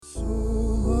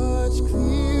much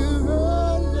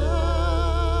clearer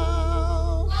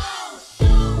now.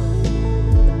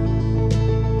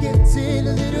 Getting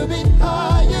a little bit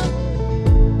higher.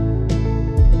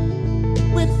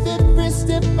 With every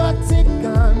step I take,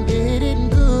 I'm getting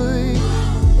good.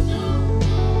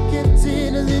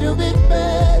 Getting a little bit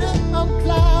better. I'm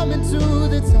climbing to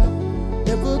the top.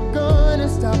 Never gonna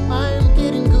stop. I'm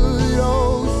getting good.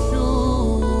 Oh,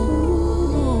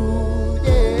 shoot.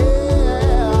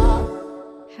 Yeah.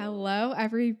 Hello,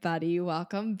 everybody.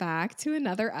 Welcome back to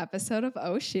another episode of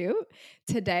Oh Shoot.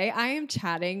 Today, I am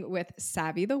chatting with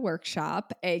Savvy the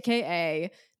Workshop, aka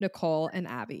Nicole and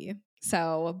Abby.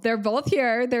 So they're both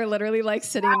here. They're literally like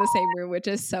sitting in the same room, which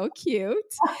is so cute.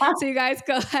 So you guys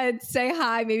go ahead, say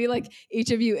hi. Maybe like each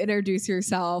of you introduce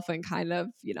yourself and kind of,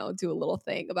 do a little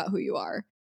thing about who you are.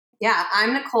 Yeah,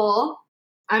 I'm Nicole.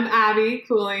 I'm Abby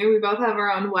Cooling. We both have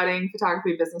our own wedding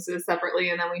photography businesses separately,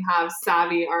 and then we have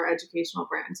Savvy, our educational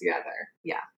brand, together.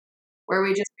 Where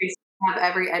we just basically have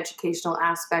every educational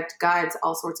aspect, guides,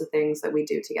 all sorts of things that we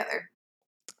do together.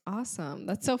 Awesome.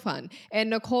 That's so fun. And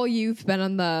Nicole, you've been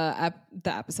on the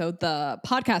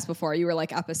podcast before. You were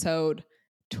like episode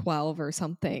 12 or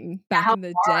something back in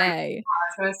the day.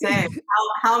 I was going to say,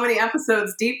 how many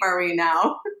episodes deep are we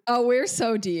now? Oh, we're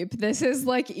so deep. This is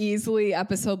like easily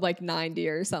episode like 90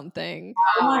 or something.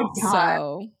 Oh my God.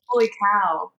 So, holy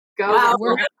cow. Go.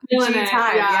 We're feeling it.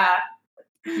 Time. Yeah.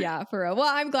 yeah, for real. Well,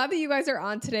 I'm glad that you guys are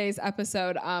on today's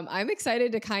episode. I'm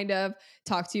excited to kind of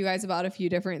talk to you guys about a few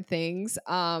different things.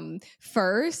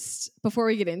 First, before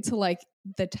we get into like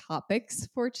the topics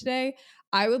for today,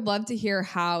 I would love to hear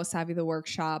how Savvy the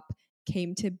Workshop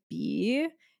came to be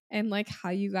and like how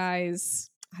you guys,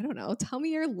 I don't know, tell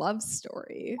me your love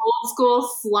story. Old school,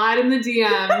 slide in the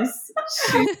DMs.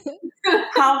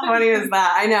 How funny was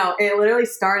that? I know. It literally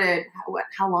started,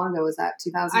 how long ago was that?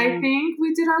 2000? I think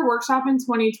we did our workshop in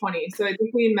 2020. So I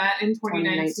think we met in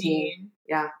 2019.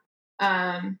 Yeah.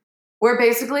 Where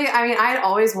basically, I mean, I had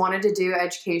always wanted to do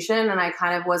education and I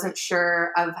kind of wasn't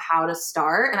sure of how to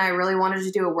start. And I really wanted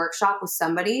to do a workshop with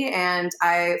somebody. And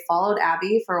I followed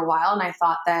Abby for a while and I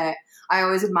thought that I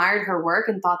always admired her work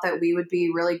and thought that we would be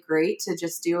really great to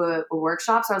just do a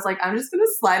workshop. So I was like, I'm just going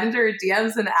to slide into her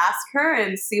DMs and ask her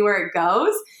and see where it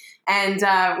goes. And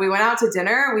we went out to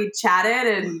dinner, we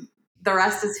chatted, and the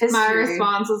rest is history. My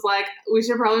response was like, we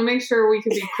should probably make sure we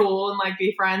could be cool and like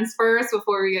be friends first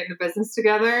before we get into business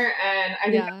together. And I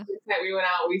think every night we went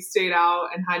out, we stayed out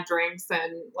and had drinks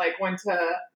and like went to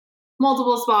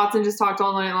multiple spots and just talked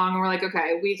all night long. And we're like,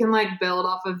 okay, we can like build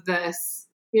off of this,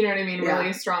 you know what I mean? Yeah.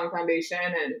 Really strong foundation.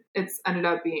 And it's ended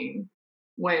up being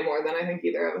way more than I think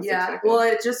either of us expected. Well,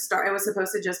 it was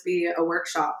supposed to just be a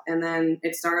workshop. And then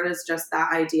it started as just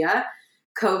that idea.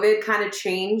 COVID kind of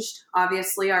changed,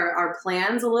 obviously, our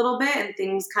plans a little bit and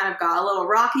things kind of got a little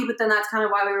rocky. But then that's kind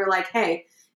of why we were like, hey,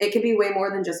 it could be way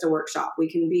more than just a workshop. We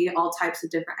can be all types of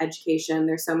different education.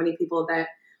 There's so many people that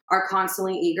are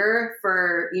constantly eager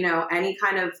for, any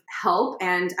kind of help.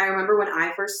 And I remember when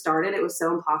I first started, it was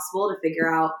so impossible to figure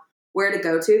out where to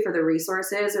go to for the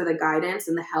resources or the guidance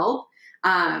and the help.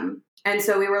 And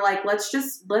so we were like, let's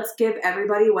give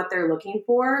everybody what they're looking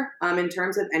for in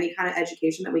terms of any kind of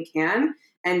education that we can.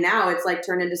 And now it's like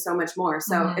turned into so much more.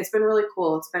 So It's been really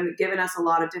cool. It's been giving us a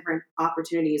lot of different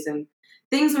opportunities and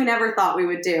things we never thought we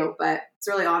would do. But it's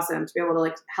really awesome to be able to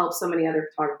like help so many other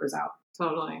photographers out.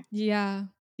 Totally. Yeah.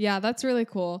 Yeah, that's really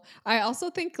cool. I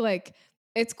also think like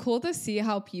it's cool to see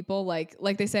how people like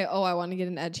they say, oh, I want to get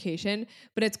an education,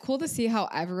 but it's cool to see how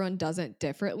everyone does it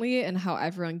differently and how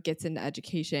everyone gets into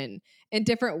education in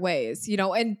different ways,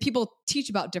 and people teach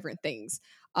about different things.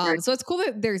 Right. So it's cool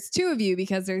that there's two of you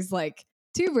because there's like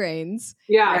two brains.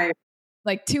 Yeah. Right.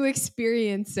 Like two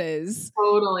experiences.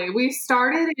 Totally. We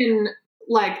started in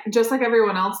like, just like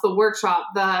everyone else, the workshop,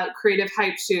 the creative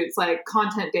hype shoots, like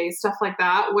content days, stuff like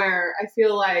that, where I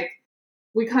feel like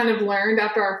we kind of learned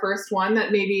after our first one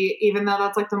that maybe even though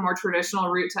that's like the more traditional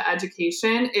route to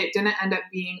education, it didn't end up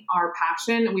being our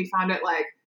passion. We found it like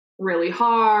really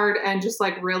hard and just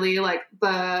like really like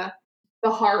the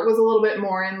heart was a little bit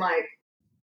more in like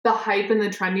the hype and the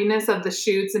trendiness of the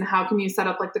shoots and how can you set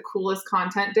up like the coolest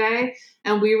content day.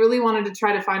 And we really wanted to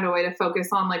try to find a way to focus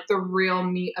on like the real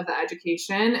meat of the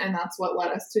education. And that's what led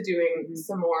us to doing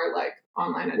some more like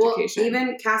online education. Well,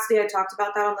 even Cassidy, I talked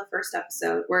about that on the first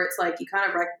episode where it's like you kind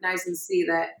of recognize and see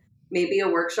that maybe a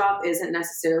workshop isn't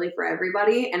necessarily for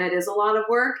everybody and it is a lot of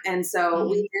work. And so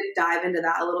we did dive into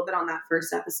that a little bit on that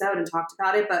first episode and talked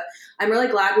about it. But I'm really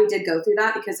glad we did go through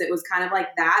that because it was kind of like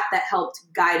that helped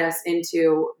guide us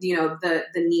into, the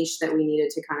niche that we needed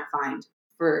to kind of find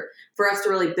for us to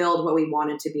really build what we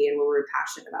wanted to be and what we were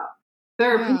passionate about.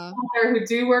 There are people out there who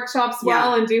do workshops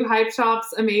well and do hype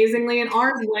shops amazingly, and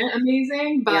ours went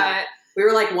amazing, but we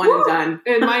were like one and done.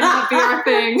 It might not be our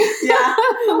thing.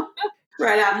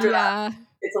 Right after that.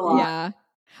 It's a lot. Yeah.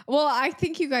 Well, I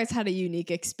think you guys had a unique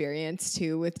experience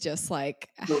too with just like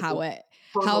how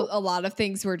a lot of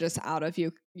things were just out of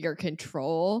your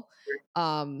control.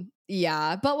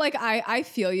 Yeah. But like I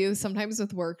feel you sometimes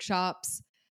with workshops.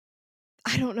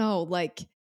 I don't know, like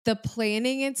the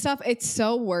planning and stuff, it's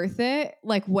so worth it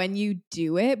like when you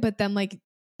do it, but then like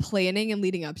planning and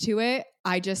leading up to it,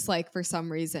 I just like for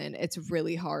some reason it's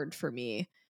really hard for me.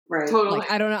 Right. Totally. Like,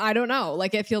 I don't know.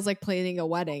 Like it feels like planning a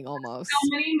wedding almost.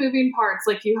 So many moving parts.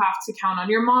 Like you have to count on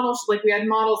your models. Like we had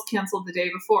models canceled the day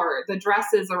before, the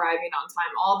dresses arriving on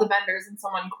time, all the vendors and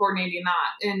someone coordinating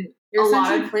that. And you're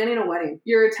essentially planning a wedding.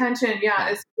 Your attention,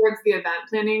 is towards the event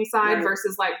planning side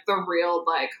versus like the real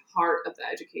like heart of the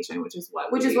education, which is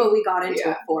what we got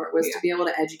into it for, was to be able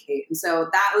to educate. And so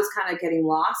that was kind of getting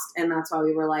lost. And that's why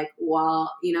we were like,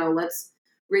 well, let's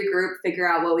regroup, figure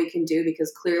out what we can do,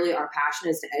 because clearly our passion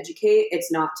is to educate. It's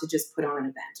not to just put on an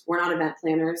event. We're not event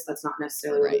planners. That's not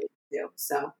necessarily what we do.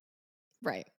 So,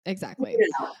 right. Exactly.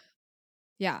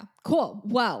 Yeah. Cool.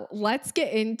 Well, let's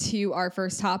get into our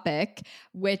first topic,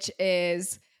 which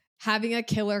is having a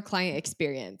killer client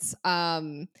experience.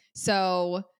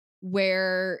 So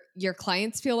where your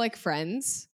clients feel like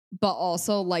friends, but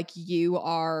also like you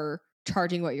are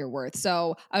charging what you're worth.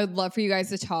 So I would love for you guys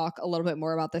to talk a little bit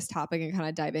more about this topic and kind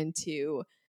of dive into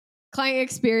client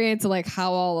experience and like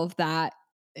how all of that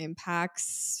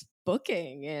impacts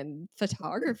booking and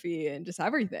photography and just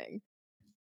everything.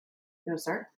 You want to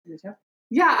start?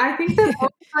 Yeah, I think that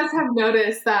most of us have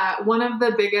noticed that one of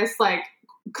the biggest like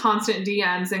constant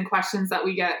DMs and questions that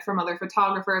we get from other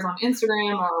photographers on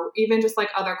Instagram or even just like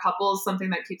other couples, something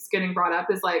that keeps getting brought up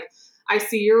is like, I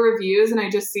see your reviews and I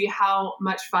just see how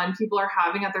much fun people are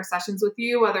having at their sessions with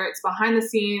you, whether it's behind the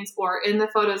scenes or in the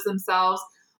photos themselves,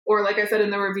 or like I said, in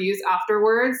the reviews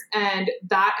afterwards. And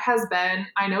that has been,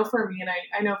 I know for me and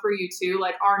I know for you too,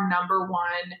 like our number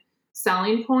one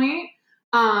selling point.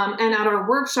 And at our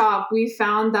workshop, we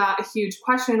found that a huge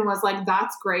question was like,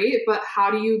 that's great, but how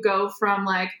do you go from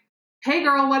like, hey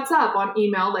girl, what's up on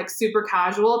email, like super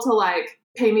casual, to like,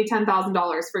 pay me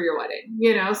 $10,000 for your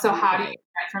wedding, So how do you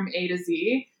get from A to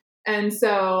Z? And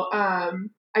so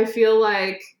I feel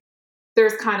like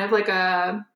there's kind of like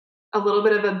a little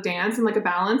bit of a dance and like a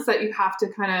balance that you have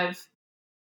to kind of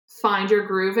find your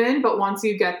groove in. But once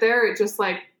you get there, it just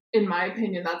like, in my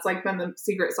opinion, that's like been the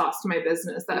secret sauce to my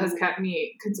business that has kept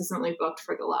me consistently booked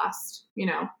for the last,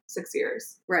 6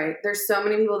 years. Right. There's so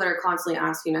many people that are constantly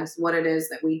asking us what it is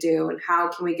that we do and how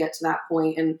can we get to that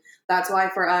point. And that's why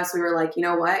for us, we were like, you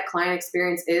know what? Client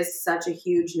experience is such a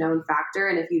huge known factor.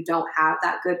 And if you don't have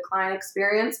that good client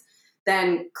experience,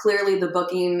 then clearly the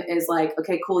booking is like,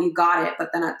 okay, cool, you got it. But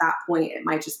then at that point, it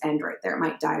might just end right there. It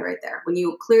might die right there. When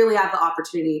you clearly have the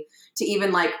opportunity to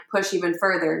even like push even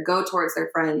further, go towards their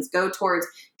friends, go towards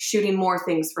shooting more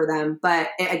things for them. But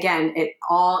it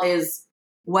all is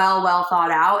well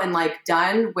thought out and like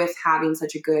done with having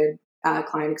such a good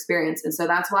client experience. And so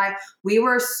that's why we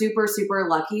were super, super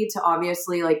lucky to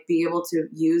obviously like be able to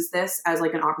use this as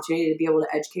like an opportunity to be able to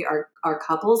educate our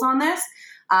couples on this.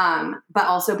 But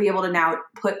also be able to now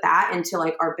put that into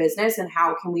like our business and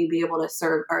how can we be able to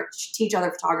serve or teach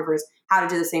other photographers how to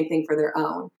do the same thing for their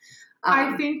own.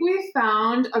 I think we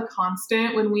found a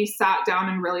constant when we sat down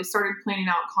and really started planning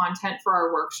out content for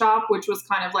our workshop, which was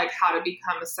kind of like how to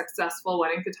become a successful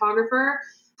wedding photographer.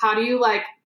 How do you like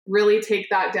really take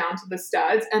that down to the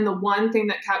studs? And the one thing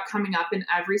that kept coming up in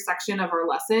every section of our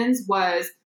lessons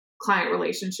was client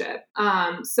relationship.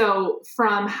 So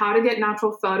from how to get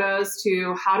natural photos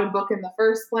to how to book in the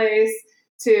first place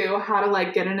to how to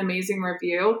like get an amazing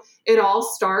review, it all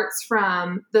starts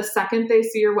from the second they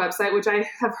see your website, which I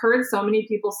have heard so many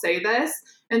people say this.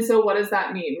 And so what does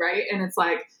that mean, right? And it's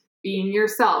like being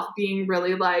yourself, being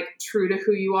really like true to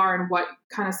who you are and what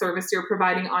kind of service you're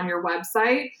providing on your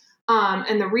website.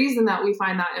 And the reason that we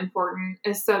find that important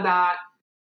is so that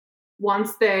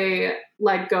once they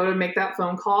like go to make that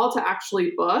phone call to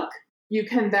actually book, you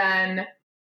can then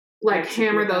like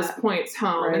hammer those points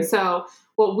home. Right. And so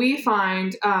what we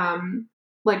find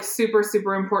like super,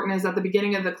 super important is at the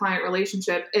beginning of the client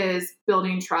relationship is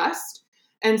building trust.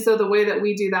 And so the way that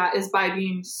we do that is by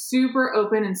being super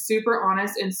open and super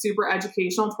honest and super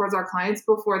educational towards our clients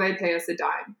before they pay us a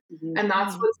dime. Mm-hmm. And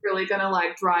that's what's really going to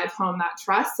like drive home that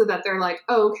trust so that they're like,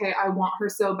 oh, okay, I want her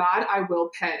so bad. I will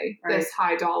pay this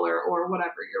high dollar or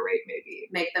whatever your rate may be.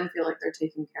 Make them feel like they're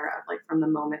taken care of, like from the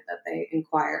moment that they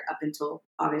inquire up until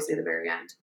obviously the very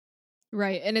end.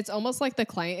 Right. And it's almost like the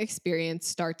client experience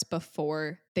starts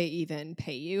before they even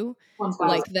pay you. 1,000.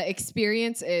 Like the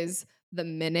experience is the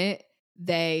minute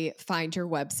they find your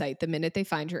website, the minute they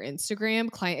find your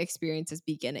Instagram, client experience is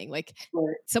beginning. Like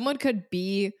Right. someone could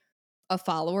be a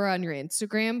follower on your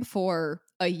Instagram for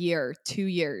a year, 2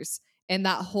 years, and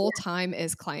that whole time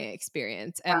is client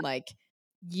experience. And like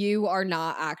you are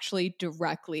not actually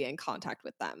directly in contact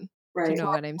with them. Do Right. you know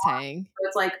what I'm saying? So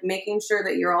it's like making sure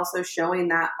that you're also showing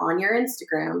that on your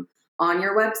Instagram, on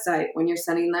your website, when you're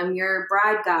sending them your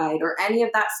bride guide or any of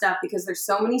that stuff, because there's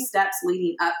so many steps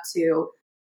leading up to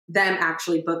them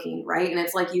actually booking, right? And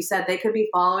it's like you said, they could be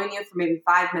following you for maybe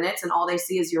 5 minutes and all they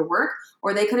see is your work,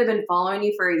 or they could have been following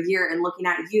you for a year and looking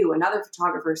at you, another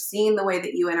photographer, seeing the way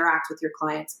that you interact with your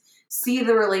clients, see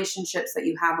the relationships that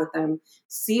you have with them,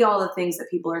 see all the things that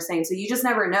people are saying. So you just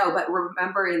never know, but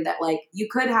remembering that like you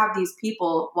could have these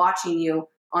people watching you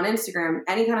on Instagram,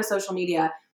 any kind of social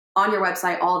media, on your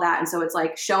website, all that. And so it's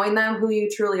like showing them who you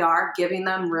truly are, giving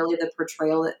them really the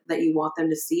portrayal that you want them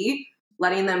to see,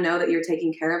 letting them know that you're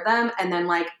taking care of them, and then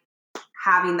like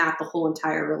having that the whole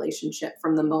entire relationship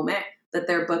from the moment that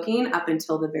they're booking up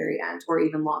until the very end, or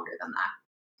even longer than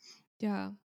that. Yeah.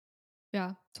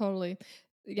 Yeah, totally.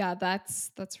 Yeah,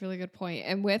 that's really good point.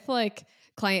 And with like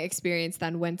client experience,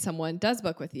 then when someone does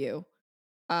book with you,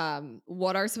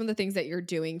 what are some of the things that you're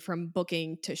doing from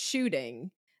booking to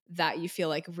shooting that you feel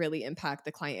like really impact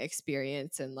the client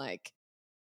experience and like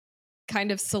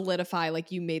kind of solidify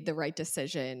like you made the right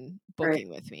decision booking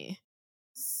with me?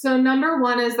 So number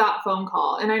one is that phone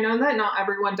call. And I know that not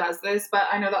everyone does this, but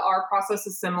I know that our process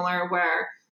is similar where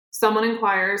someone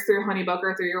inquires through Honeybook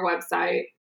or through your website.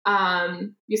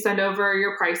 You send over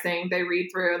your pricing, they read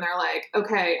through and they're like,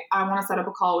 okay, I want to set up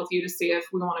a call with you to see if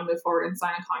we want to move forward and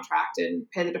sign a contract and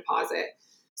pay the deposit.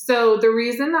 So the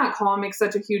reason that call makes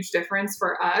such a huge difference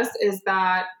for us is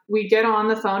that we get on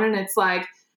the phone and it's like,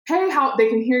 hey, how they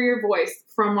can hear your voice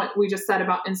from what we just said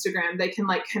about Instagram. They can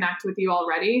like connect with you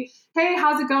already. Hey,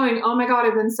 how's it going? Oh my God,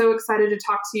 I've been so excited to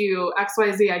talk to you.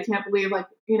 XYZ. I can't believe like,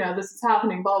 this is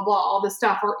happening, blah, blah, all this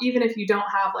stuff. Or even if you don't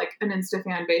have like an Insta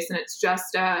fan base and it's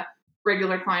just a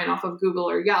regular client off of Google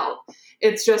or Yelp,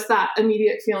 it's just that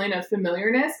immediate feeling of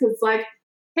familiarness. Cause it's like,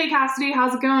 hey, Cassidy,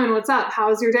 how's it going? What's up?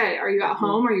 How's your day? Are you at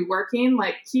home? Are you working?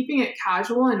 Like keeping it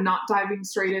casual and not diving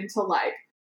straight into like,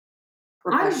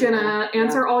 I'm going to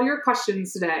answer all your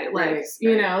questions today. Like,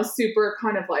 super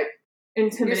kind of like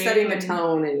intimidating. You're setting the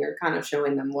tone and you're kind of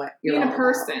showing them what you're being all a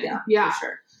person. about. Yeah. For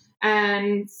sure.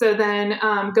 And so then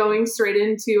going straight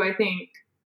into, I think,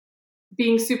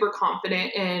 being super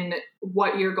confident in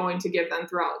what you're going to give them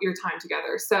throughout your time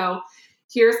together. So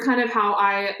here's kind of how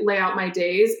I lay out my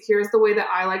days. Here's the way that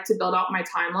I like to build out my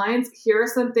timelines. Here are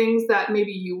some things that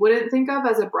maybe you wouldn't think of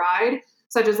as a bride,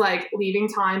 such as like leaving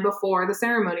time before the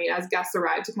ceremony as guests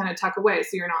arrive to kind of tuck away so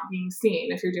you're not being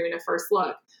seen if you're doing a first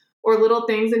look, or little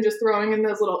things and just throwing in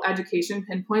those little education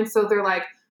pinpoints. So they're like,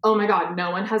 oh my God,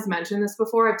 no one has mentioned this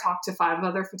before. I've talked to 5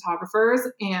 other photographers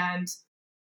and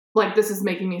like, this is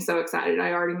making me so excited.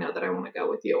 I already know that I want to go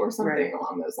with you or something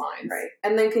along those lines. Right.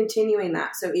 And then continuing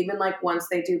that. So even like once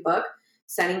they do book,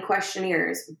 sending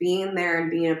questionnaires, being there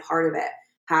and being a part of it,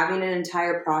 having an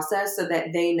entire process so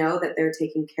that they know that they're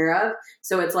taken care of.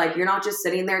 So it's like, you're not just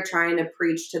sitting there trying to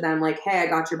preach to them like, hey, I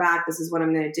got your back. This is what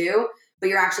I'm going to do. But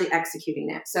you're actually executing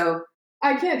it. So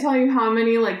I can't tell you how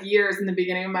many like years in the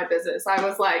beginning of my business, I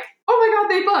was like, oh my God,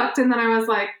 they booked. And then I was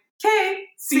like, okay,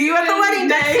 see you at the wedding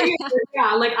day.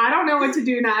 Yeah, like I don't know what to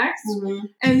do next. Mm-hmm.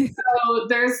 And so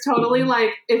there's totally like,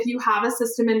 if you have a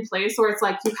system in place where it's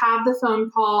like you have the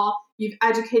phone call, you've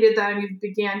educated them, you've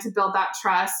began to build that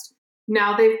trust.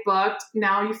 Now they've booked.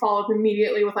 Now you follow up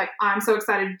immediately with like, I'm so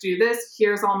excited to do this.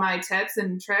 Here's all my tips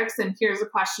and tricks. And here's a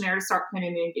questionnaire to start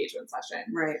planning the engagement session.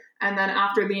 Right. And then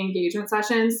after the engagement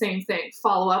session, same thing.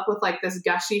 Follow up with like this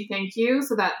gushy thank you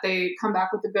so that they come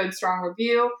back with a good, strong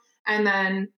review. And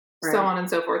then so on and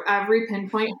so forth. Every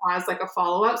pinpoint has like a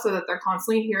follow-up so that they're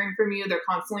constantly hearing from you. They're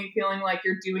constantly feeling like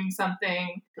you're doing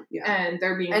something and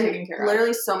they're being taken care of.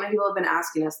 Literally so many people have been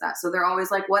asking us that. So they're always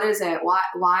like, what is it?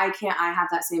 Why can't I have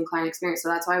that same client experience? So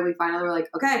that's why we finally were like,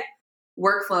 okay,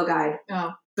 workflow guide.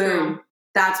 Oh, boom. True.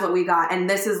 That's what we got. And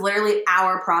this is literally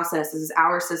our process. This is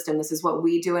our system. This is what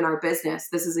we do in our business.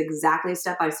 This is exactly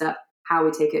step-by-step how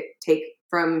we take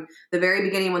from the very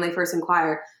beginning when they first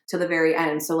inquire to the very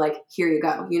end. So like, here you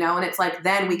go, and it's like,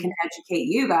 then we can educate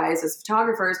you guys as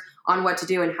photographers on what to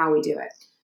do and how we do it.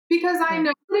 Because I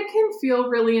know that it can feel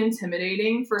really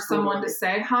intimidating for someone to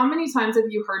say. How many times have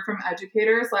you heard from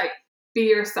educators, like, be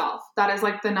yourself? That is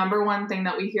like the number one thing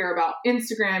that we hear about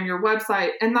Instagram, your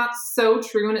website. And that's so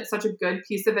true. And it's such a good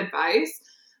piece of advice.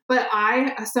 But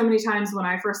I, so many times when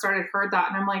I first started, heard that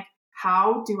and I'm like,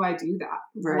 how do I do that?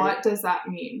 Right. What does that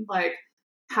mean? Like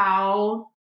how,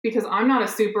 because I'm not a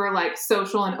super like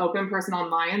social and open person on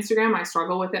my Instagram. I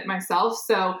struggle with it myself.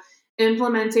 So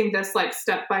implementing this like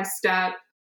step-by-step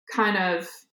kind of,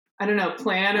 I don't know,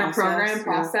 plan or program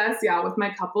process, with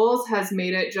my couples has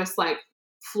made it just like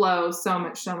flow so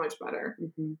much better.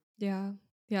 Mm-hmm.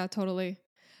 Yeah, totally.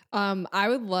 I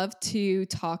would love to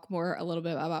talk more a little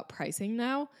bit about pricing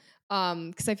now.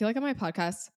 Because I feel like on my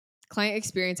podcast, client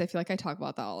experience, I feel like I talk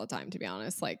about that all the time, to be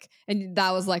honest. Like, and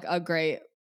that was like a great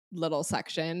little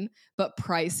section. But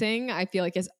pricing, I feel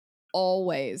like is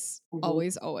always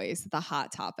the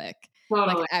hot topic.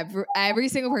 Totally. Like every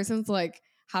single person's like,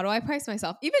 how do I price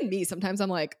myself? Even me, sometimes I'm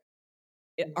like,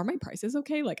 are my prices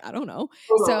okay? Like, I don't know.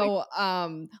 Totally.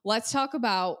 So let's talk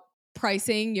about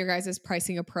pricing, your guys'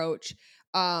 pricing approach,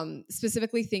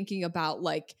 specifically thinking about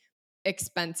like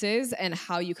expenses and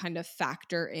how you kind of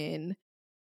factor in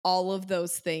all of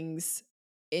those things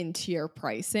into your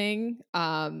pricing,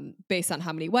 based on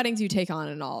how many weddings you take on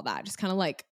and all of that. Just kind of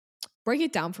like break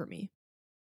it down for me.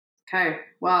 Okay.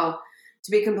 Well,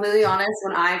 to be completely honest,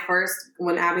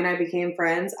 when Abby and I became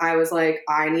friends, I was like,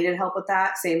 I needed help with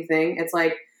that. Same thing. It's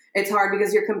like, it's hard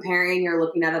because you're comparing, you're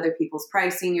looking at other people's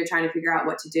pricing, you're trying to figure out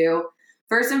what to do.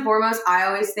 First and foremost, I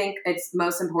always think it's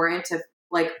most important to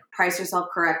like price yourself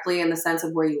correctly in the sense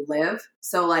of where you live.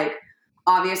 So like,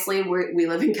 obviously we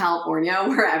live in California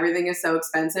where everything is so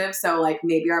expensive. So like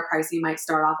maybe our pricing might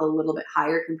start off a little bit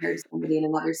higher compared to somebody in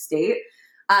another state.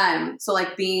 So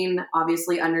like being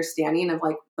obviously understanding of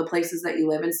like the places that you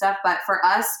live and stuff. But for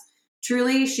us,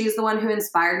 truly, she's the one who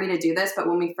inspired me to do this. But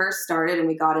when we first started and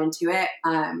we got into it,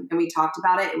 and we talked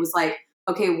about it, it was like,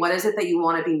 okay, what is it that you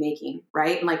want to be making?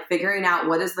 Right. And like figuring out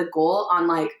what is the goal on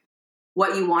like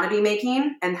what you want to be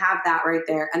making and have that right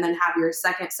there. And then have your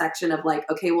second section of like,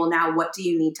 okay, well now what do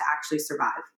you need to actually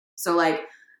survive? So like,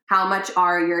 how much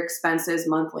are your expenses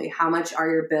monthly? How much are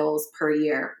your bills per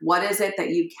year? What is it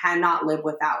that you cannot live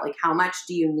without? Like, how much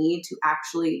do you need to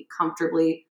actually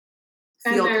comfortably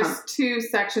feel? And there's two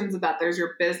sections of that. There's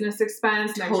your business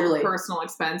expense and there's your personal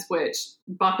expense, which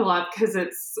buckle up because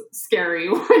it's scary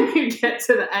when you get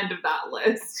to the end of that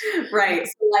list. Right.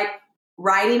 So like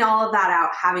writing all of that out,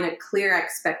 having a clear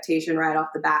expectation right off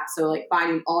the bat. So like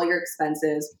finding all your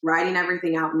expenses, writing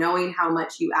everything out, knowing how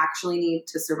much you actually need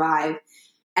to survive,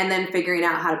 and then figuring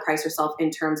out how to price yourself in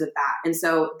terms of that. And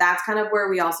so that's kind of where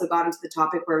we also got into the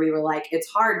topic where we were like, it's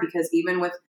hard because even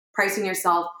with pricing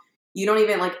yourself, you don't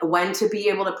even like when to be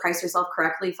able to price yourself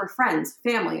correctly for friends,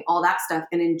 family, all that stuff.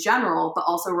 And in general, but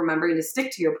also remembering to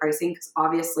stick to your pricing because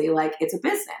obviously like it's a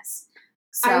business.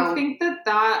 So I think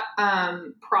that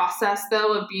process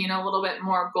though of being a little bit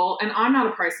more goal, and I'm not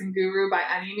a pricing guru by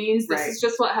any means. This is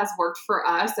just what has worked for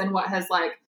us and what has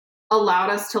like allowed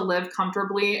us to live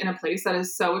comfortably in a place that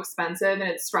is so expensive and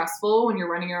it's stressful when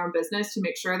you're running your own business to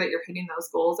make sure that you're hitting those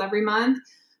goals every month.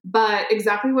 But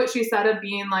exactly what she said of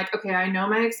being like, okay, I know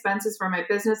my expenses for my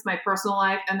business, my personal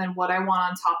life, and then what I want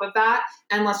on top of that.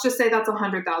 And let's just say that's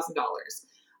 $100,000.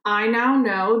 I now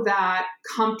know that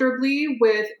comfortably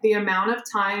with the amount of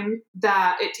time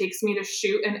that it takes me to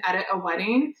shoot and edit a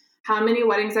wedding, how many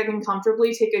weddings I can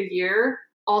comfortably take a year,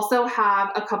 also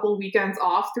have a couple weekends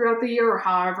off throughout the year or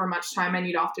however much time I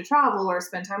need off to travel or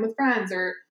spend time with friends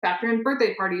or factor in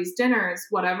birthday parties, dinners,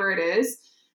 whatever it is.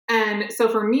 And so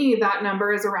for me, that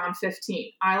number is around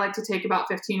 15. I like to take about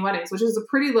 15 weddings, which is a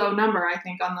pretty low number, I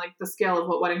think, on like the scale of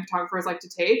what wedding photographers like to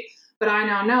take. But I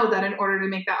now know that in order to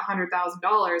make that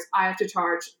 $100,000, I have to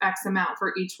charge X amount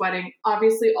for each wedding.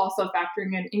 Obviously, also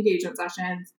factoring in engagement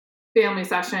sessions, family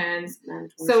sessions.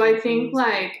 So I think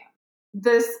like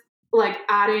this, like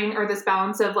adding or this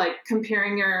balance of like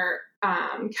comparing your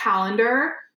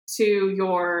calendar to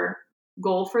your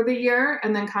goal for the year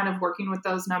and then kind of working with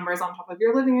those numbers on top of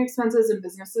your living expenses and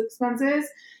business expenses,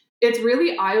 it's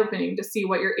really eye-opening to see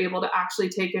what you're able to actually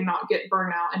take and not get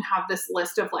burnout and have this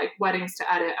list of like weddings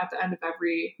to edit at the end of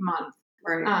every month.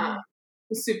 Right.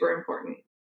 It's super important.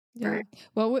 Yeah. Right.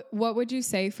 What would you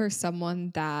say for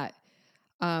someone that,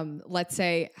 let's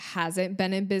say, hasn't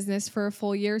been in business for a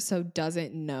full year, so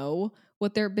doesn't know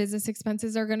what their business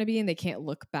expenses are going to be and they can't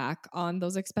look back on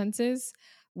those expenses?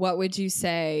 What would you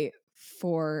say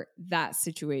for that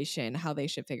situation, how they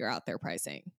should figure out their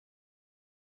pricing?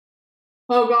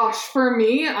 Oh gosh, for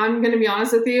me, I'm going to be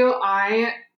honest with you,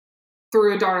 I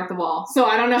threw a dart at the wall. So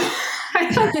I don't know. I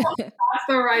don't know if that's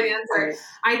the right answer.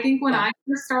 I think when I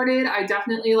first started, I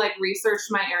definitely like researched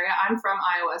my area. I'm from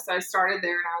Iowa, so I started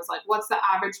there and I was like, what's the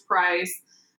average price?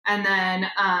 And then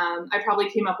I probably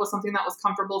came up with something that was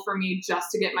comfortable for me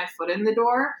just to get my foot in the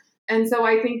door. And so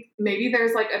I think maybe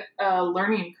there's like a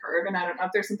learning curve, and I don't know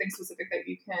if there's something specific that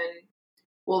you can.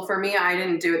 Well, for me, I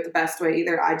didn't do it the best way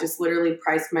either. I just literally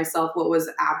priced myself what was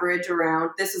average around,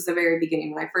 this is the very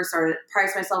beginning when I first started,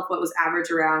 priced myself what was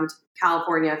average around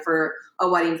California for a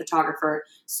wedding photographer,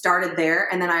 started there.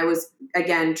 And then I was,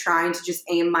 again, trying to just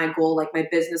aim my goal, like my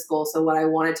business goal. So what I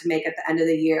wanted to make at the end of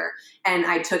the year. And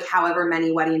I took however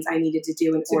many weddings I needed to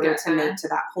do in order to make to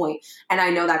that point. And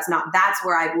I know that's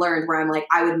where I've learned where I'm like,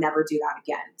 I would never do that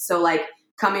again. So like,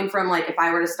 coming from like, if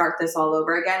I were to start this all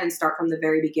over again and start from the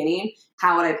very beginning,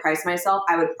 how would I price myself?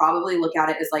 I would probably look at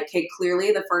it as like, hey,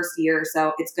 clearly the first year or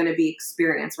so, it's going to be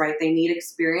experience, right? They need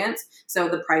experience. So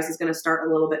the price is going to start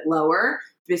a little bit lower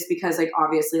just because like,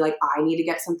 obviously like I need to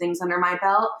get some things under my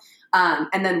belt.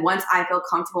 And then once I feel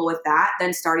comfortable with that,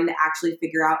 then starting to actually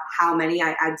figure out how many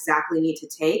I exactly need to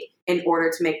take in order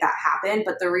to make that happen.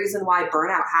 But the reason why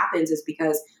burnout happens is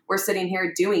because we're sitting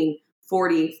here doing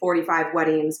 40, 45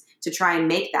 weddings to try and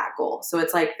make that goal. So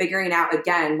it's like figuring out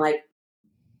again, like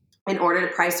in order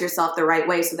to price yourself the right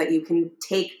way so that you can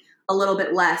take a little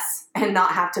bit less and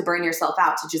not have to burn yourself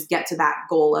out to just get to that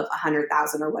goal of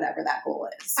 100,000 or whatever that goal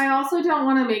is. I also don't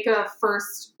want to make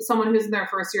someone who's in their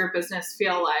first year of business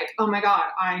feel like, oh my God,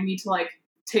 I need to like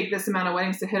take this amount of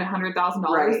weddings to hit $100,000.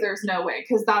 Right. There's no way.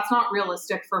 Cause that's not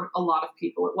realistic for a lot of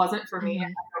people. It wasn't for me. I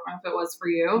don't know if it was for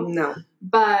you. No.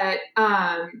 But,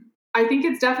 I think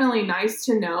it's definitely nice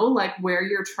to know like where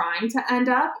you're trying to end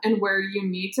up and where you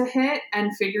need to hit,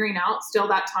 and figuring out still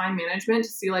that time management to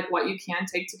see like what you can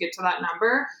take to get to that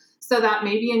number, so that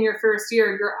maybe in your first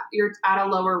year you're at a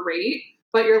lower rate,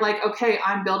 but you're like, okay,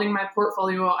 I'm building my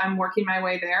portfolio, I'm working my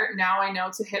way there. Now I know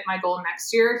to hit my goal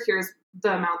next year, here's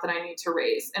the amount that I need to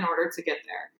raise in order to get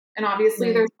there. And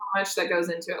obviously there's so much that goes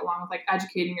into it, along with like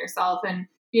educating yourself and,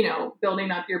 you know,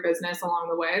 building up your business along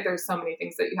the way. There's so many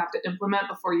things that you have to implement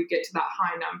before you get to that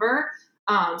high number.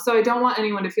 So I don't want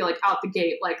anyone to feel like out the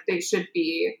gate, like they should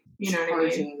be, you know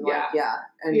what I mean?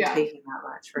 And taking that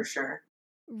much for sure.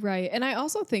 Right. And I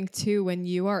also think too, when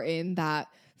you are in that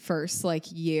first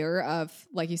like year of,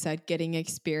 like you said, getting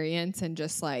experience and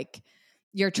just like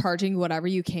you're charging whatever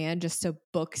you can just to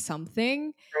book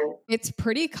something, it's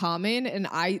pretty common. And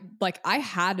I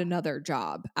had another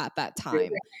job at that time.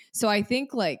 So I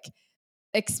think like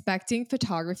expecting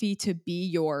photography to be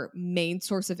your main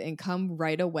source of income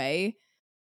right away,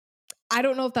 I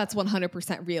don't know if that's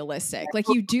 100% realistic. Like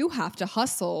you do have to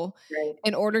hustle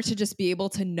in order to just be able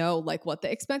to know like what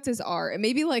the expenses are. And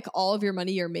maybe like all of your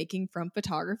money you're making from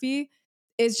photography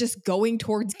is just going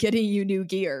towards getting you new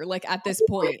gear, like at this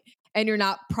point. And you're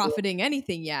not profiting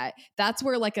anything yet. That's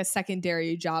where like a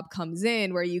secondary job comes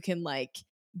in, where you can like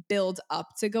build up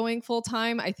to going full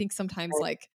time. I think sometimes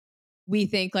like we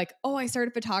think like, oh, I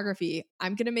started photography,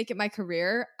 I'm going to make it my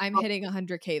career, I'm hitting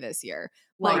 100K this year.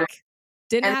 Like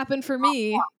didn't happen for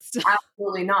me.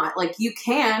 Absolutely not. Like you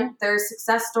can, there's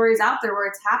success stories out there where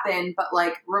it's happened, but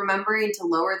like remembering to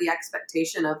lower the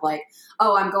expectation of like,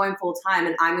 oh, I'm going full time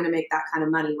and I'm going to make that kind of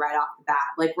money right off the bat.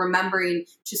 Like remembering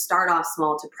to start off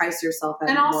small, to price yourself at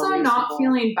and also not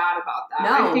feeling bad about that.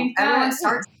 No, I think everyone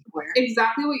starts somewhere.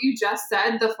 Exactly what you just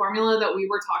said. The formula that we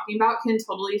were talking about can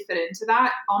totally fit into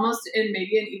that, almost in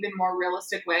maybe an even more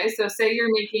realistic way. So say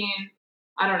you're making,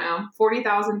 I don't know,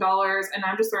 $40,000, and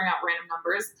I'm just throwing out random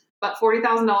numbers, but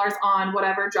 $40,000 on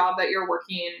whatever job that you're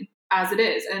working as it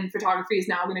is. And photography is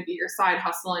now going to be your side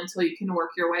hustle until you can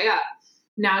work your way up.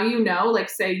 Now, you know, like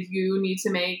say you need to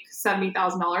make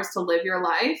 $70,000 to live your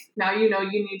life. Now, you know,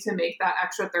 you need to make that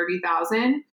extra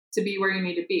 $30,000 to be where you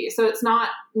need to be. So it's not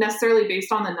necessarily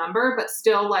based on the number, but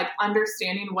still like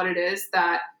understanding what it is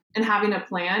that, and having a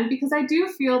plan, because I do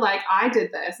feel like I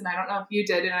did this, and I don't know if you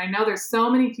did. And I know there's so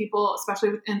many people, especially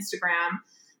with Instagram,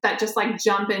 that just like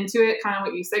jump into it. Kind of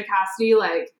what you said, Cassidy,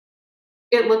 like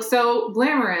it looks so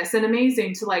glamorous and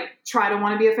amazing to like try to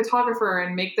want to be a photographer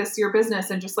and make this your business.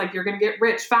 And just like, you're going to get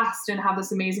rich fast and have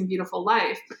this amazing, beautiful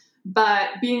life. But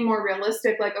being more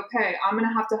realistic, like, okay, I'm going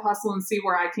to have to hustle and see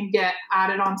where I can get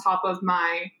added on top of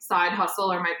my side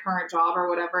hustle or my current job or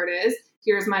whatever it is.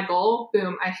 Here's my goal.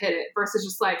 Boom, I hit it. Versus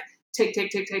just like take.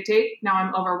 Now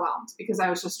I'm overwhelmed because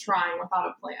I was just trying without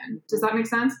a plan. Does that make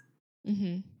sense?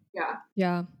 Mm-hmm.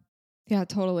 Yeah. Yeah,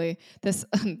 totally. This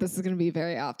is going to be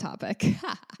very off topic.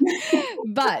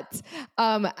 But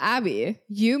Abby,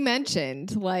 you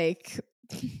mentioned like,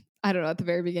 I don't know, at the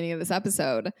very beginning of this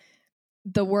episode,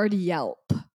 the word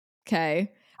Yelp.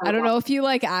 Okay. I don't know if you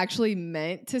like actually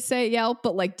meant to say Yelp,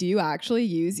 but like, do you actually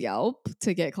use Yelp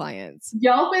to get clients?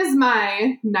 Yelp is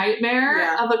my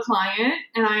nightmare of a client.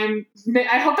 And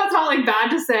I hope that's not like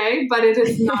bad to say, but it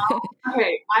is not.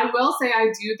 Okay. I will say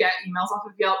I do get emails off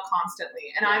of Yelp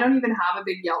constantly, and I don't even have a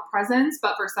big Yelp presence,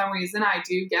 but for some reason I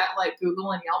do get like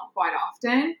Google and Yelp quite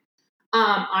often.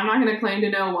 I'm not going to claim to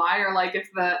know why, or like if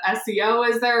the SEO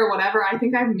is there or whatever. I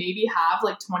think I maybe have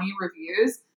like 20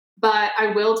 reviews, but I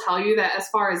will tell you that as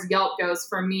far as Yelp goes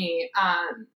for me,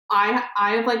 I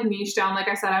have like niched down. Like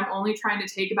I said, I'm only trying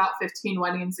to take about 15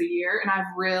 weddings a year, and I've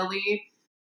really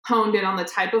honed in on the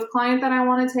type of client that I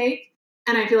want to take.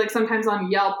 And I feel like sometimes on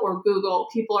Yelp or Google,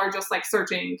 people are just like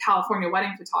searching California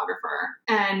wedding photographer,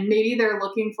 and maybe they're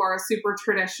looking for a super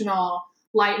traditional,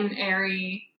 light and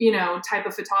airy, type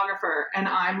of photographer. And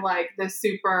I'm like this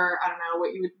super, I don't know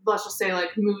what you would, let's just say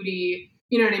like moody,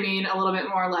 you know what I mean? A little bit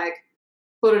more like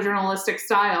photojournalistic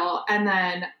style. And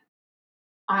then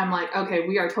I'm like, okay,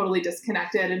 we are totally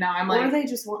disconnected. And now I'm like, or they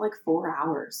just want like 4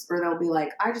 hours, or they'll be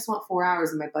like, I just want 4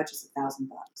 hours and my budget's $1,000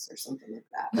 or something like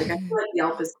that. Like I feel like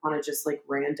Yelp is kind of just like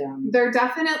random. They're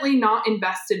definitely not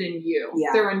invested in you. Yeah.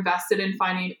 They're invested in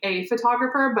finding a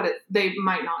photographer, but they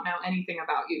might not know anything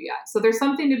about you yet. So there's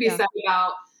something to be said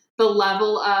about the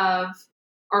level of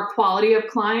or quality of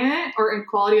client or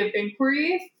quality of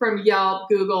inquiry from Yelp,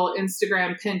 Google,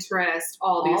 Instagram, Pinterest,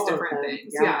 all these different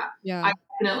things. Yeah. I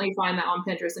definitely find that on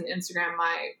Pinterest and Instagram,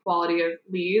 my quality of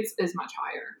leads is much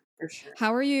higher. For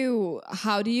sure.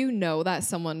 How do you know that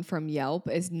someone from Yelp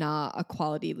is not a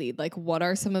quality lead? Like, what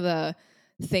are some of the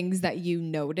things that you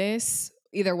notice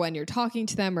either when you're talking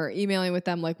to them or emailing with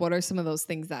them? Like, what are some of those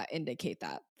things that indicate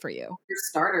that for you? For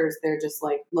starters, they're just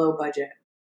like low budget,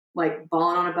 like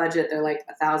balling on a budget. They're like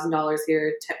 $1,000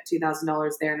 here,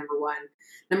 $2,000 there. Number one.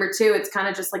 Number two, it's kind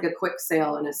of just like a quick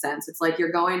sale in a sense. It's like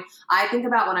I think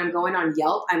about when I'm going on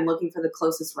Yelp, I'm looking for the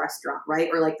closest restaurant, right?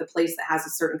 Or like the place that has a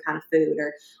certain kind of food,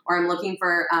 or I'm looking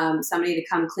for somebody to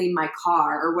come clean my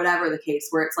car or whatever the case,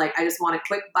 where it's like, I just want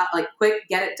a quick,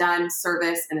 get it done,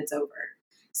 service, and it's over.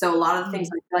 So a lot of the things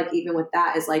I feel like even with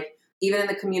that is like, even in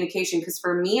the communication, because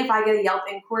for me, if I get a Yelp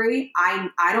inquiry, I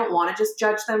don't want to just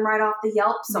judge them right off the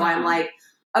Yelp. So I'm like,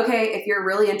 okay, if you're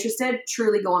really interested,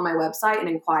 truly go on my website and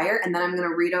inquire. And then I'm going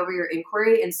to read over your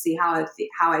inquiry and see how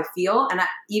I feel. And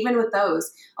even with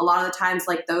those, a lot of the times,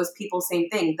 like those people, same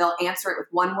thing. They'll answer it with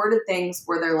one-worded things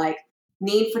where they're like,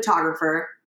 need photographer,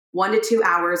 1 to 2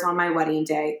 hours on my wedding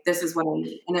day. This is what I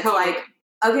need. And it's like,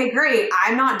 okay, great.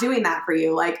 I'm not doing that for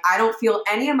you. Like, I don't feel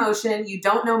any emotion. You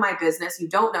don't know my business. You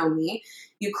don't know me.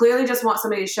 You clearly just want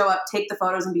somebody to show up, take the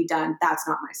photos, and be done. That's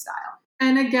not my style.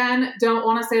 And again, don't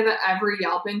want to say that every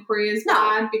Yelp inquiry is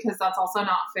bad, because that's also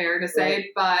not fair to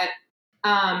say. Right.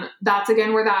 But that's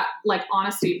again where that like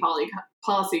honesty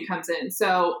policy comes in.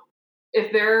 So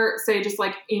if they're say just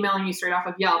like emailing you straight off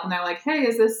of Yelp and they're like, hey,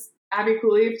 is this Abby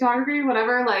Cooley photography?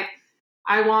 Whatever. Like,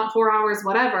 I want 4 hours,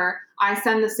 whatever. I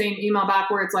send the same email back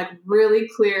where it's like really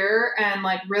clear and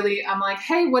like really, I'm like,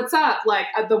 hey, what's up? Like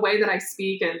the way that I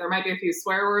speak, and there might be a few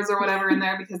swear words or whatever in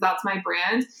there because that's my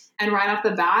brand. And right off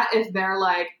the bat, if they're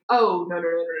like, oh, no,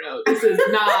 this is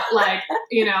not like,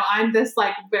 I'm this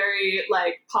like very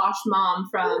like posh mom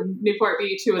from Newport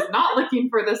Beach who is not looking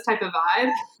for this type of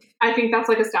vibe. I think that's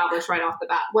like established right off the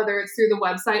bat, whether it's through the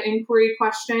website inquiry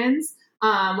questions,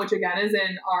 which again is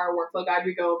in our workflow guide.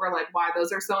 We go over like why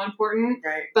those are so important.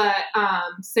 Right. But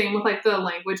same with like the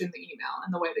language in the email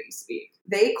and the way that you speak.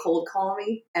 They cold call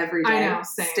me every day. I know,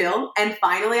 same. Still. And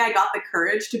finally I got the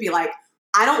courage to be like,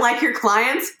 I don't like your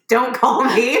clients. Don't call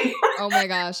me. Oh my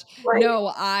gosh.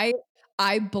 No, I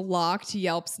blocked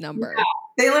Yelp's number. Yeah.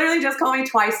 They literally just called me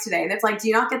twice today. And it's like, do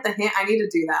you not get the hint? I need to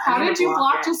do that. How did you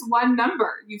block just one number?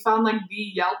 You found like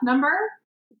the Yelp number?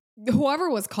 Whoever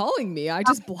was calling me, I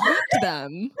just blocked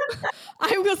them.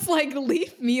 I was like,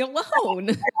 leave me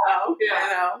alone. I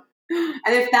know.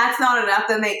 And if that's not enough,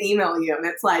 then they email you. And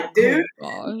it's like, dude, get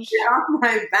off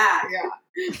my back.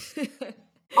 Yeah.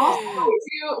 Also,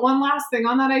 one last thing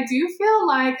on that. I do feel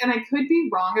like, and I could be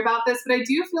wrong about this, but I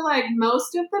do feel like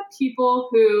most of the people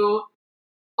who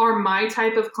are my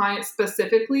type of client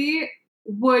specifically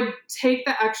would take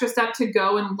the extra step to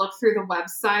go and look through the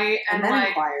website and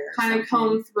like kind of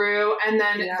comb through. And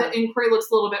then the inquiry looks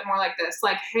a little bit more like this,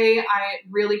 like, hey, I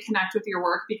really connect with your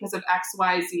work because of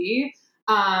XYZ.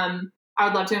 I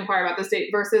would love to inquire about this date,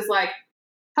 versus like,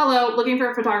 hello, looking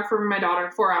for a photographer for my daughter,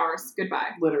 4 hours, goodbye.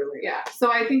 Literally. Yeah.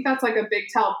 So I think that's like a big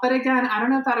tell. But again, I don't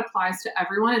know if that applies to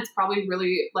everyone. It's probably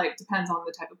really like depends on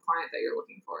the type of client that you're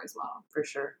looking for as well. For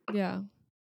sure. Yeah.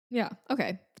 Yeah.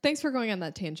 Okay. Thanks for going on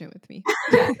that tangent with me.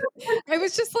 I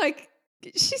was just like,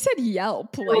 She said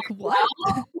Yelp. Like what?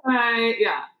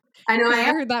 Yeah. I know. I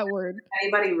heard that word.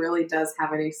 Anybody really does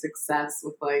have any success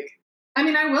with like. I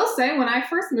mean, I will say when I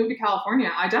first moved to California,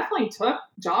 I definitely took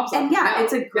jobs. And yeah,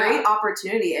 it's a great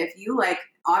opportunity if you like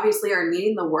obviously are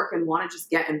needing the work and want to just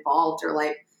get involved or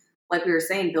like we were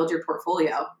saying, build your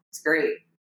portfolio. It's great.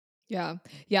 Yeah.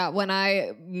 Yeah. When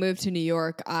I moved to New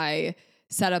York, I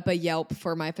set up a Yelp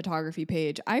for my photography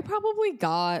page. I probably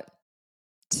got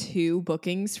 2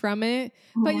 bookings from it.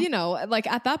 But you know, like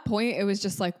at that point it was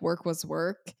just like work was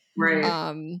work.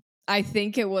 Right. I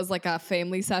think it was like a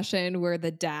family session where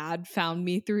the dad found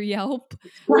me through Yelp.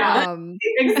 Yeah,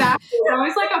 exactly. It's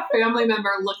always like a family member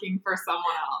looking for someone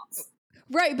else.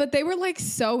 Right. But they were like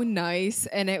so nice.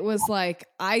 And it was like,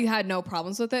 I had no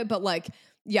problems with it. But like,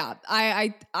 yeah,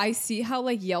 I see how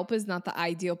like Yelp is not the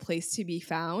ideal place to be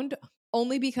found,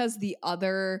 only because the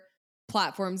other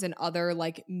platforms and other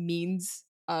like means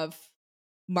of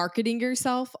marketing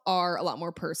yourself are a lot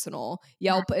more personal.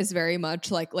 Yelp is very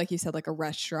much like you said, like a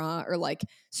restaurant or like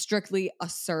strictly a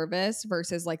service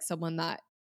versus like someone that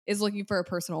is looking for a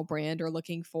personal brand or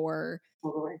looking for,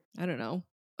 I don't know,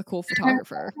 a cool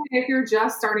photographer. If you're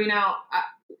just starting out,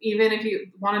 even if you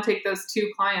want to take those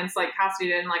 2 clients like Cassidy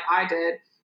did and like I did,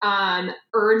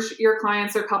 urge your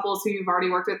clients or couples who you've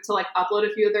already worked with to like upload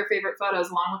a few of their favorite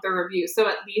photos along with their review. So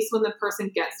at least when the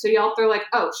person gets to Yelp, they're like,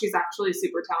 oh, she's actually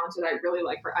super talented. I really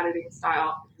like her editing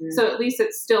style. Mm-hmm. So at least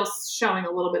it's still showing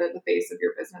a little bit of the face of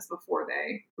your business before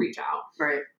they reach out.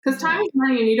 Right. Because time is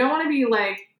money and you don't want to be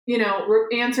like, you know,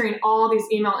 answering all these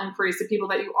email inquiries to people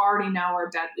that you already know are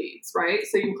dead leads, right?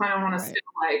 So you kind of want to still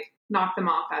like knock them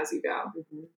off as you go.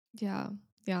 Mm-hmm. Yeah.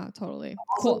 Yeah, totally.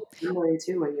 Also, cool.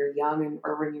 Too, when you're young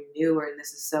or when you're new, and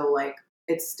this is so like,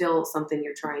 it's still something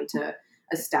you're trying to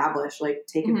establish, like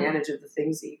take advantage of the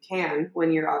things that you can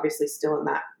when you're obviously still in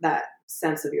that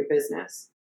sense of your business.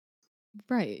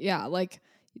 Right. Yeah. Like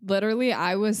literally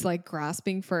I was like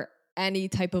grasping for any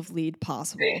type of lead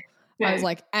possible. I was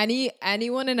like,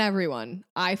 anyone and everyone.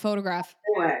 I photograph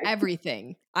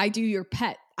everything. I do your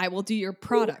pet. I will do your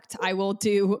product. I will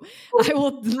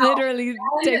literally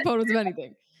take photos of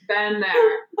anything. Been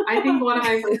there. I think one of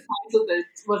my first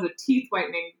clients was a teeth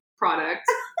whitening product.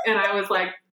 And I was like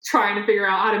trying to figure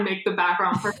out how to make the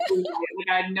background perfectly. Like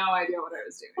I had no idea what I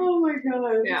was doing. Oh my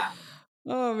God. Yeah.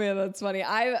 Oh man, that's funny.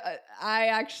 I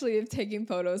actually have taken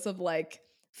photos of like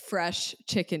fresh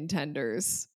chicken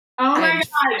tenders. Oh my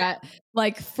God.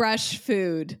 Like fresh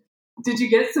food. Did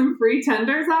you get some free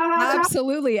tenders out of that?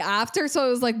 Absolutely. After, so it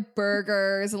was like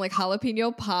burgers and like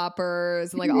jalapeno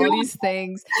poppers and like all these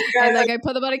things. And like I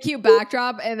put them on a cute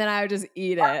backdrop and then I would just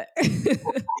eat it. I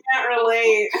can't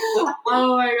relate.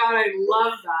 Oh my God, I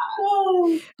love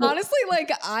that. Honestly,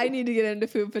 like I need to get into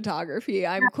food photography.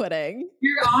 I'm quitting.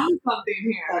 You're on something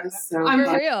here. That is so I'm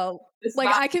real.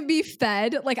 Like I can be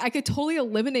fed. Like I could totally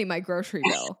eliminate my grocery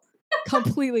bill.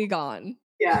 Completely gone.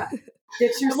 Yeah.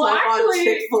 Get yourself on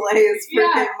Chick-fil-A's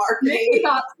freaking marketing. Nikki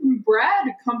got some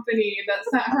bread company that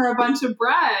sent her a bunch of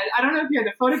bread. I don't know if you had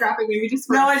to photograph it, maybe just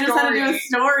for I just had to do a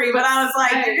story, but I was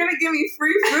like, you're going to give me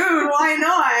free food. Why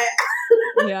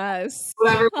not? Yes.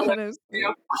 Whatever. I was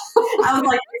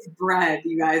like, it's bread,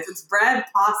 you guys. It's bread,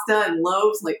 pasta, and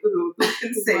loaves. Like, ooh, who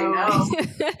can say no?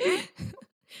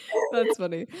 That's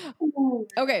funny.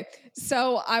 Okay,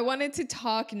 so I wanted to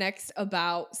talk next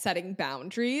about setting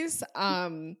boundaries.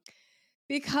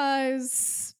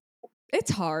 Because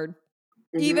it's hard.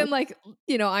 Even like,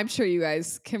 you know, I'm sure you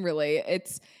guys can relate.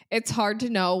 It's hard to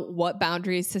know what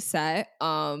boundaries to set.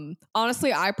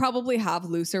 Honestly, I probably have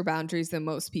looser boundaries than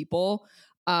most people.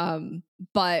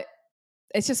 But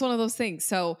it's just one of those things.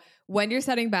 So when you're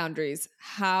setting boundaries,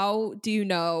 how do you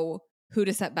know who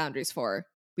to set boundaries for?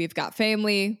 We've got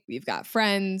family, we've got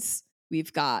friends,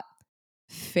 we've got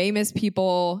famous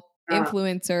people,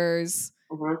 influencers.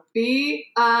 Be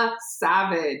a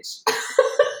savage.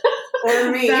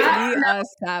 Or me. Be a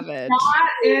savage. That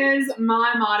is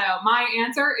my motto. My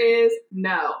answer is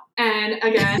no. And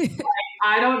again,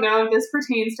 I don't know if this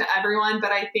pertains to everyone,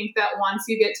 but I think that once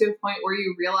you get to a point where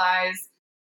you realize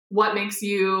what makes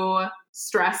you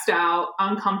stressed out,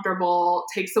 uncomfortable,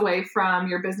 takes away from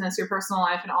your business, your personal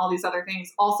life, and all these other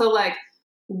things. Also, like,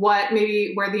 what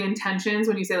maybe where the intentions,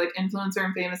 when you say like influencer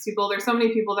and famous people, there's so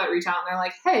many people that reach out and they're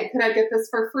like, hey, could I get this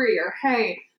for free? Or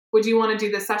hey, would you want to do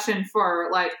this session for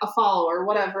like a follow or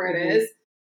whatever it is?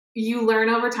 You learn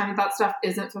over time that stuff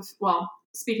isn't,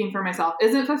 speaking for myself,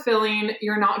 isn't fulfilling.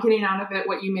 You're not getting out of it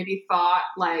what you maybe thought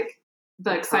like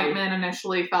the excitement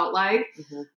initially felt like.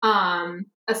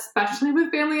 especially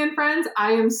with family and friends,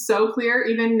 I am so clear.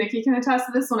 Even Nikki can attest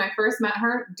to this. When I first met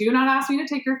her, do not ask me to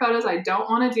take your photos. I don't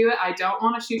want to do it. I don't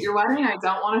want to shoot your wedding. I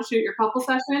don't want to shoot your couple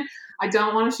session. I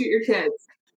don't want to shoot your kids.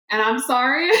 And I'm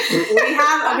sorry.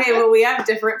 we have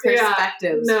different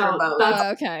perspectives for both.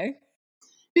 Okay.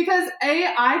 Because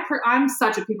I'm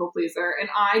such a people pleaser, and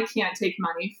I can't take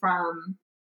money from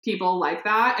people like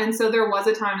that. And so there was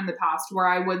a time in the past where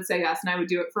I would say yes, and I would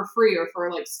do it for free or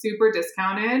for like super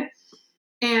discounted.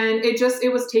 And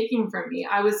it was taking from me.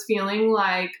 I was feeling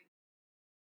like,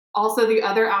 also the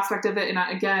other aspect of it, and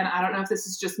again, I don't know if this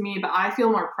is just me, but I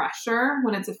feel more pressure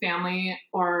when it's a family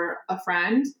or a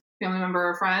friend, family member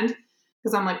or friend,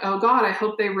 because I'm like, oh God, I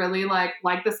hope they really like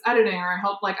this editing, or I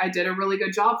hope like I did a really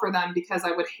good job for them, because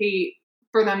I would hate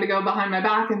for them to go behind my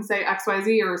back and say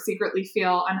XYZ or secretly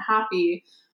feel unhappy.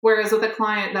 Whereas with a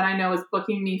client that I know is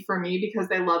booking me for me because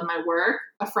they love my work,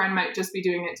 a friend might just be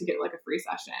doing it to get like a free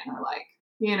session or like,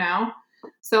 you know?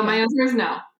 So my answer is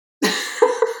no.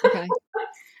 Okay.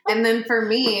 And then for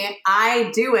me,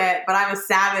 I do it, but I'm a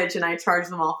savage and I charge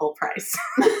them all full price.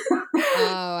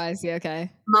 Oh, I see.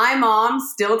 Okay. My mom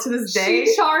still to this day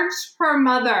She charged her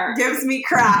mother. gives me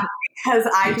crap because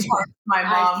I charge my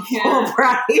mom full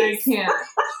price. I can't.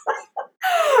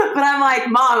 But I'm like,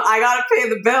 Mom, I got to pay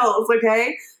the bills.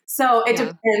 Okay. So it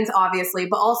depends, obviously,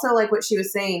 but also like what she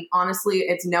was saying, honestly,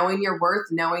 it's knowing your worth,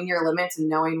 knowing your limits, and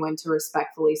knowing when to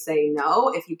respectfully say no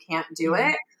if you can't do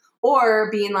it,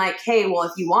 or being like, hey, well,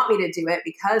 if you want me to do it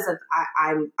because of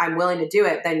I'm willing to do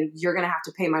it, then you're going to have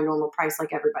to pay my normal price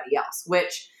like everybody else.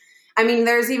 Which, I mean,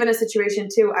 there's even a situation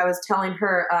too. I was telling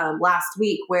her last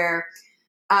week where,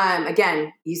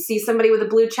 again, you see somebody with a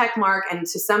blue check mark, and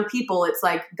to some people it's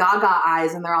like gaga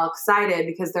eyes and they're all excited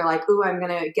because they're like, ooh, I'm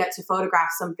going to get to photograph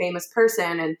some famous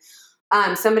person.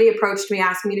 And somebody approached me,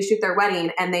 asking me to shoot their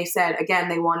wedding. And they said, again,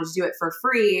 they wanted to do it for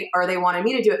free, or they wanted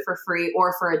me to do it for free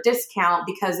or for a discount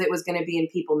because it was going to be in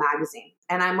People magazine.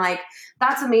 And I'm like,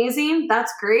 that's amazing.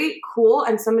 That's great. Cool.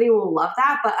 And somebody will love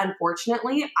that. But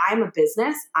unfortunately, I'm a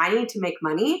business. I need to make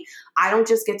money. I don't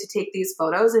just get to take these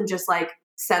photos and just like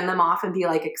send them off and be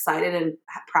like excited and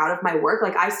proud of my work.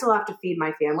 Like I still have to feed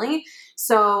my family.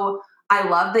 So I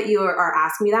love that you are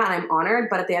asking me that, and I'm honored.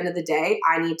 But at the end of the day,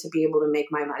 I need to be able to make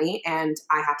my money, and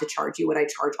I have to charge you what I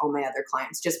charge all my other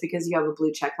clients. Just because you have a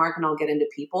blue check mark and I'll get into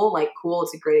People, like cool,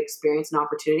 it's a great experience and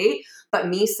opportunity. But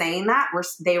me saying that,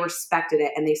 they respected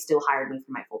it and they still hired me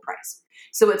for my full price.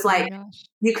 So it's like,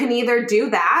 you can either do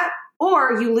that,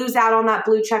 or you lose out on that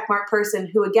blue check mark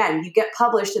person who, again, you get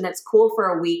published and it's cool for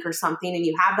a week or something and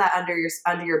you have that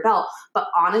under your belt. But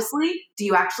honestly, do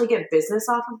you actually get business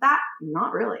off of that?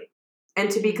 Not really. And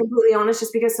to be completely honest,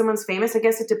 just because someone's famous, I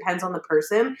guess it depends on the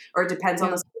person, or it depends on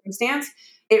the circumstance.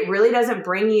 It really doesn't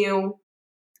bring you,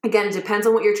 again, it depends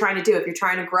on what you're trying to do, if you're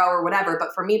trying to grow or whatever.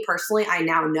 But for me personally, I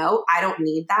now know I don't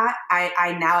need that.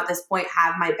 I now at this point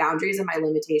have my boundaries and my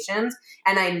limitations,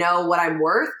 and I know what I'm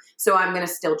worth. So I'm going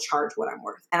to still charge what I'm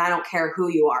worth. And I don't care who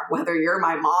you are, whether you're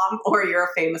my mom or you're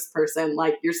a famous person,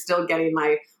 like you're still getting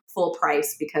my full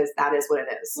price because that is what it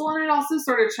is. Well, and it also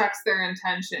sort of checks their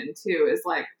intention too, is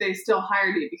like they still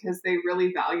hired you because they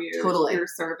really valued your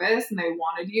service and they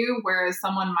wanted you. Whereas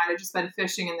someone might have just been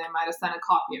fishing and they might have sent a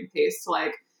copy and paste to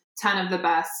like 10 of the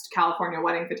best California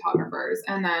wedding photographers,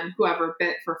 and then whoever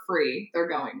bit for free they're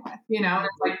going with, you know? And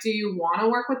it's like, do you want to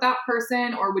work with that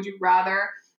person, or would you rather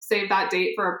save that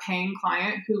date for a paying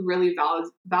client who really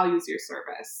values your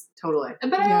service? Totally.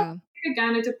 But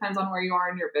again, it depends on where you are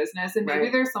in your business. And maybe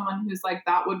there's someone who's like,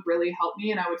 that would really help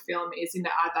me and I would feel amazing to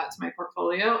add that to my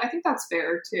portfolio. I think that's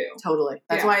fair too. Totally.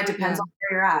 That's why it depends on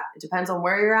where you're at. It depends on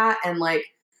where you're at and like,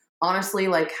 honestly,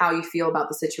 like how you feel about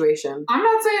the situation. I'm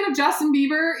not saying if Justin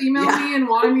Bieber emailed me and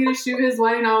wanted me to shoot his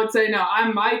wedding, I would say no.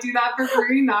 I might do that for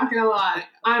free. Not gonna lie,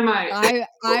 I might.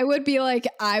 I would be like,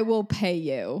 I will pay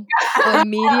you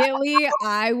immediately.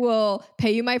 I will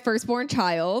pay you my firstborn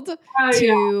child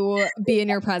to be in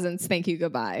your presence. Thank you.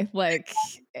 Goodbye. Like.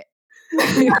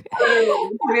 To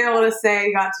be able to say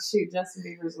you got to shoot Justin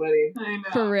Bieber's wedding. I know.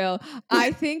 For real.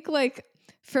 I think like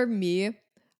for me,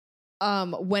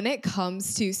 when it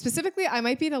comes to specifically, I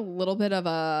might be in a little bit of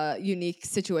a unique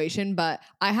situation, but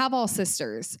I have all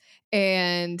sisters,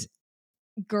 and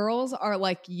girls are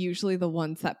like usually the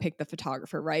ones that pick the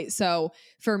photographer, right? So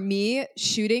for me,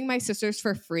 shooting my sisters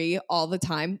for free all the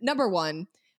time, number one,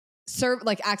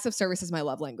 acts of service is my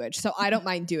love language. So I don't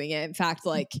mind doing it. In fact,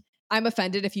 like I'm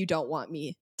offended if you don't want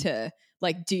me to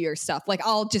like do your stuff. Like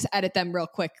I'll just edit them real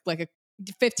quick, like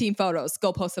 15 photos,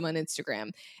 go post them on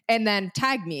Instagram, and then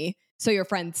tag me so your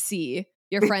friends see,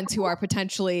 your friends who are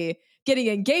potentially getting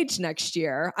engaged next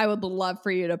year, I would love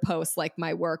for you to post like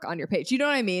my work on your page. You know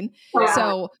what I mean? Yeah.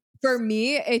 So for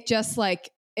me, it just like,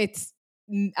 it's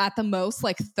at the most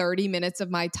like 30 minutes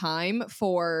of my time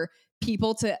for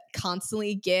people to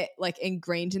constantly get like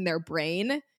ingrained in their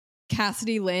brain.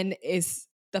 Cassidy Lynn is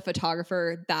the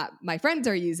photographer that my friends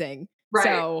are using. Right.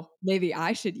 So maybe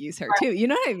I should use her too. You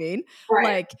know what I mean? Right.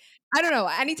 Like, I don't know.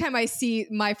 Anytime I see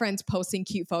my friends posting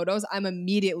cute photos, I'm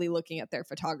immediately looking at their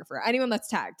photographer. Anyone that's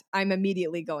tagged, I'm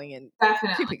immediately going and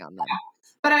Definitely. creeping on them. Yeah.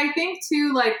 But I think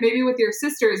too, like maybe with your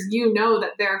sisters, you know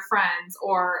that they're friends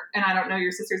and I don't know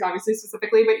your sisters obviously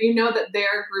specifically, but you know that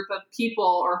their group of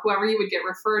people or whoever you would get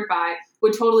referred by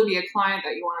would totally be a client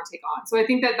that you want to take on. So I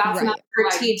think that that's another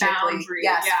strategically, boundary.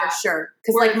 yes, for sure.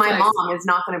 Because like my mom is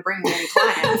not going to bring me any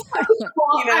clients.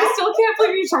 Well, I still can't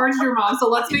believe you charged your mom. So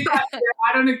let's make that clear.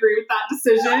 I don't agree with that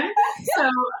decision. So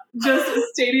just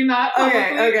stating that publicly.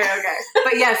 Okay.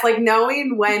 But yes, like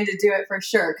knowing when to do it for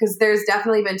sure. Because there's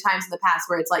definitely been times in the past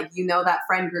where it's like, that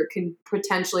friend group can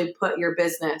potentially put your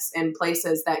business in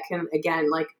places that can,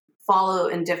 again, like follow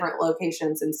in different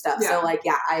locations and stuff. Yeah. So like,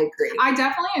 yeah, I agree. I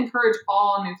definitely encourage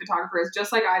all new photographers,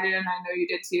 just like I did, and I know you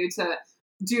did too, to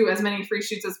do as many free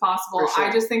shoots as possible. Sure.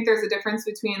 I just think there's a difference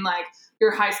between like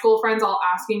your high school friends all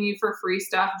asking you for free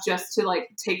stuff just to like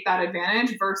take that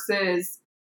advantage versus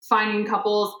finding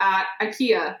couples at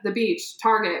IKEA, the beach,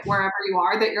 Target, wherever you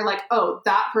are, that you're like, oh,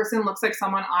 that person looks like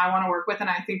someone I want to work with. And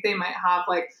I think they might have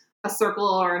like a circle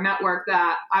or a network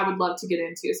that I would love to get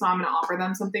into. So I'm going to offer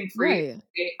them something free,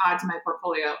 add to my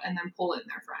portfolio, and then pull in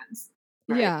their friends.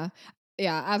 Right?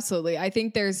 Yeah, absolutely. I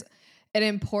think there's an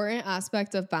important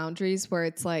aspect of boundaries where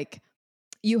it's like,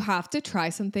 you have to try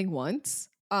something once.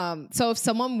 So if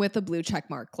someone with a blue check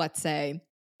mark, let's say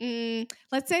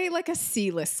like a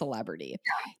C-list celebrity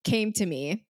came to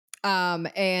me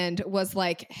and was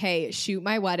like, hey, shoot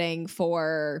my wedding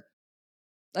for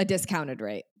a discounted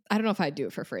rate. I don't know if I'd do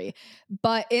it for free.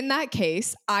 But in that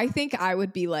case, I think I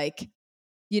would be like,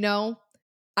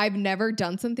 I've never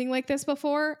done something like this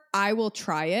before. I will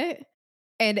try it.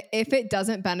 And if it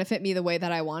doesn't benefit me the way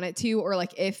that I want it to, or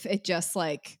like if it just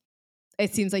like,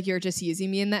 it seems like you're just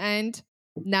using me in the end,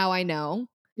 now I know.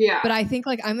 Yeah. But I think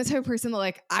like I'm the type of person that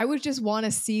like I would just want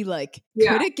to see like,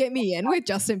 could it get me in with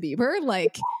Justin Bieber?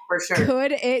 Like, for sure.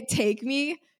 Could it take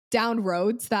me down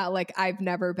roads that like I've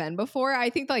never been before? I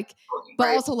think like, but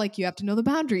also like you have to know the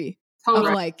boundary of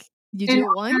like you do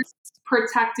it once.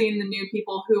 Protecting the new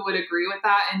people who would agree with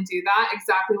that and do that.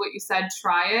 Exactly what you said,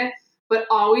 try it, but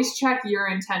always check your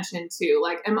intention too.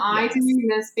 Like, am I doing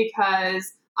this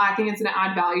because I think it's going to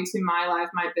add value to my life,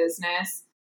 my business?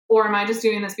 Or am I just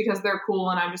doing this because they're cool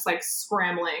and I'm just like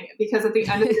scrambling? Because at the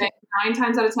end of the day, 9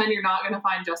 times out of 10, you're not going to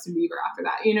find Justin Bieber after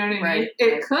that. You know what I mean?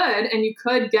 It could, and you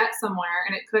could get somewhere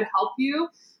and it could help you.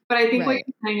 But I think what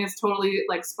you're saying is totally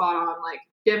like spot on. Like,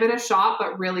 give it a shot,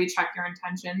 but really check your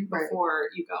intention before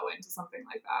you go into something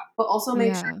like that. But also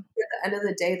make sure at the end of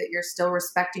the day that you're still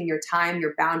respecting your time,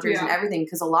 your boundaries and everything.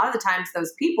 Because a lot of the times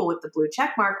those people with the blue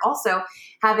check mark also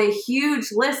have a huge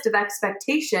list of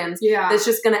expectations that's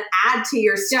just going to add to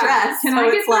your stress. Can I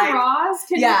get the raws?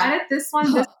 Can you edit this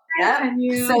one? This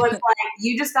So it's like,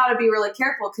 you just got to be really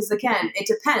careful because, again, it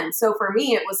depends. So for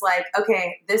me, it was like,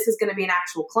 okay, this is going to be an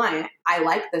actual client. I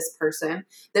like this person.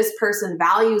 This person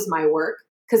values my work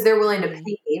because they're willing to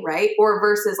pay me, right? Or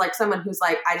versus like someone who's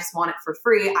like, I just want it for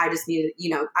free. I just need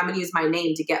it, I'm going to use my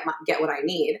name to get what I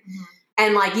need. Mm-hmm.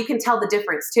 And like, you can tell the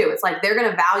difference too. It's like, they're going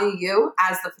to value you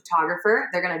as the photographer.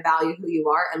 They're going to value who you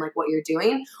are and like what you're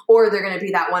doing. Or they're going to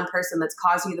be that one person that's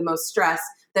causing you the most stress,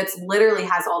 that's literally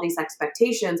has all these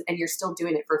expectations and you're still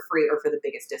doing it for free or for the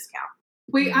biggest discount.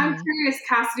 Wait, I'm curious,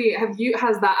 Cassidy,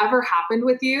 has that ever happened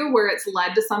with you where it's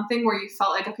led to something where you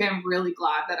felt like, okay, I'm really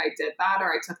glad that I did that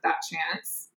or I took that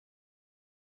chance?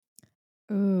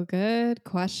 Oh, good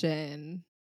question.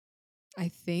 I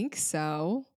think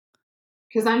so.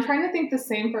 Because I'm trying to think the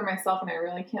same for myself and I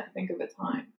really can't think of a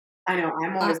time. I know.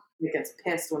 I'm always gets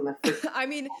pissed when the first I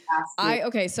mean,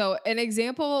 so an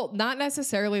example, not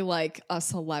necessarily like a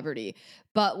celebrity,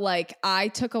 but like I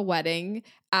took a wedding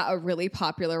at a really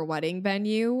popular wedding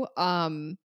venue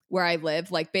where I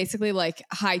live, like basically like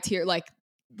high tier, like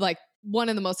one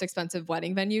of the most expensive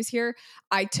wedding venues here.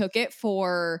 I took it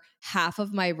for half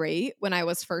of my rate when I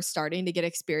was first starting to get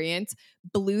experience,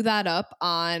 blew that up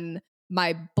on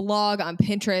my blog, on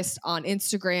Pinterest, on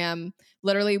Instagram,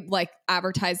 literally like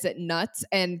advertised it nuts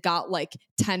and got like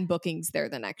 10 bookings there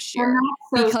the next year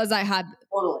because I had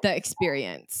the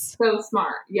experience. So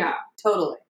smart. Yeah,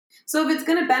 totally. So if it's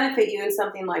going to benefit you in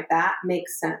something like that,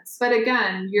 makes sense. But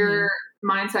again, your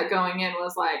mindset going in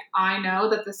was like, I know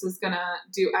that this is going to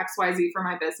do X, Y, Z for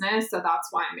my business. So that's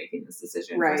why I'm making this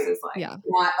decision versus like,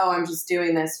 not, I'm just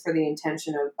doing this for the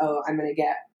intention of, I'm going to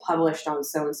get published on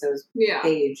so-and-so's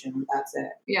page and that's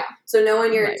it. Yeah. So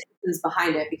knowing your intentions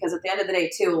behind it, because at the end of the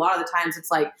day too, a lot of the times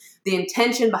it's like the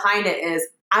intention behind it is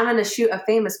I'm going to shoot a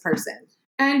famous person.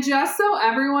 And just so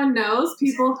everyone knows,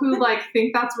 people who like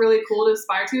think that's really cool to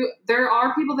aspire to, there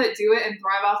are people that do it and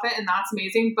thrive off it, and that's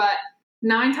amazing. But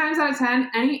 9 times out of 10,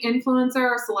 any influencer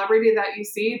or celebrity that you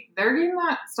see, they're getting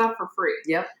that stuff for free.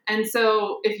 Yep. And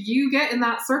so if you get in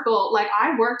that circle, like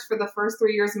I worked for the first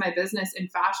 3 years of my business in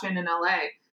fashion in LA.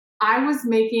 I was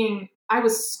working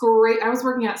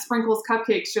at Sprinkles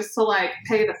Cupcakes just to like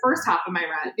pay the first half of my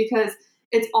rent because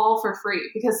it's all for free,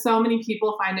 because so many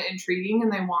people find it intriguing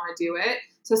and they want to do it.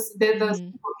 So those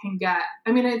people can get,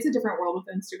 I mean, it's a different world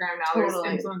with Instagram now. Totally.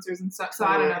 There's influencers and stuff. So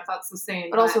I don't know if that's the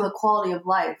same. But also the quality of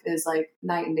life is like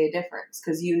night and day difference,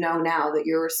 because you know now that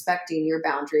you're respecting your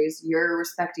boundaries. You're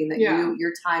respecting that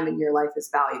your time in your life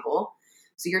is valuable.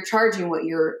 So you're charging what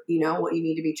you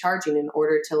need to be charging in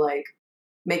order to like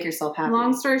make yourself happy.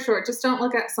 Long story short, just don't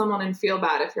look at someone and feel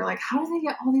bad if you're like, how do they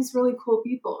get all these really cool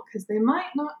people? Because they might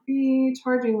not be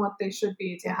charging what they should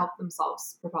be to help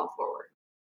themselves propel forward.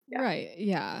 Yeah. Right.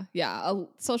 Yeah. Yeah.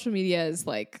 Social media is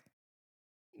like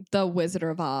the Wizard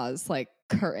of Oz, like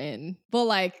curtain. Well,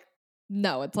 like,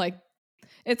 no, it's like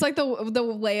the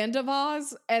land of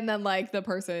Oz. And then like the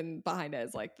person behind it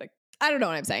is like I don't know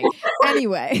what I'm saying.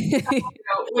 Anyway.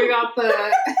 We got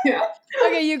the,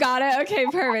 Okay. You got it. Okay.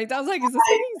 Perfect. I was like, is this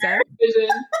making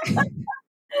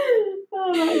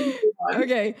sense?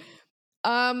 Okay.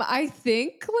 I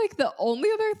think like the only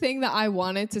other thing that I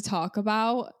wanted to talk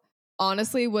about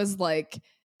honestly was like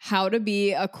how to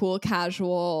be a cool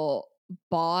casual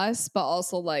boss, but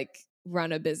also like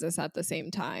run a business at the same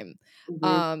time. So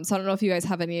I don't know if you guys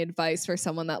have any advice for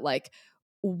someone that like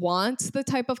wants the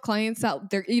type of clients that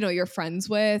they're, you're friends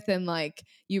with and like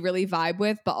you really vibe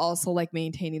with, but also like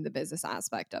maintaining the business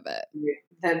aspect of it.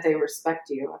 That they respect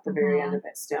you at the very end of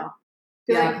it still. I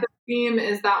feel like the theme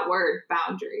is that word,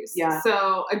 boundaries. Yeah.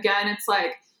 So again, it's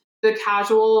like the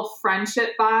casual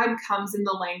friendship vibe comes in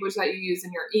the language that you use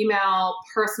in your email,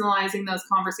 personalizing those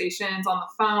conversations on the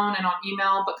phone and on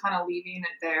email, but kind of leaving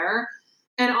it there.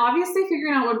 And obviously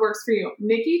figuring out what works for you.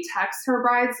 Nikki texts her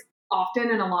brides often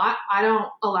and a lot. I don't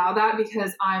allow that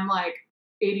because I'm like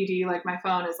ADD, like my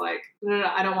phone is like,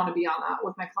 I don't want to be on that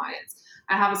with my clients.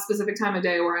 I have a specific time of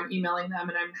day where I'm emailing them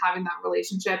and I'm having that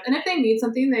relationship. And if they need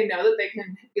something, they know that they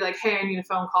can be like, hey, I need a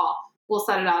phone call. We'll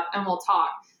set it up and we'll talk.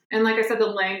 And like I said, the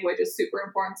language is super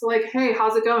important. So like, hey,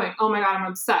 how's it going? Oh my God, I'm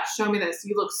obsessed. Show me this.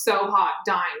 You look so hot,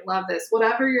 dying, love this.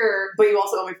 Whatever But you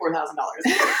also owe me $4,000.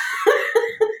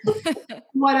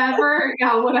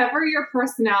 whatever your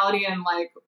personality and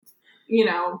like,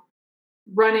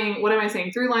 running, what am I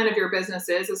saying, through line of your business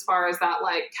is as far as that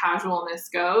like casualness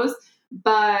goes.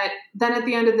 But then at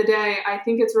the end of the day, I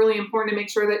think it's really important to make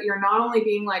sure that you're not only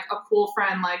being like a cool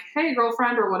friend, like, hey,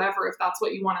 girlfriend or whatever, if that's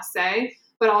what you want to say,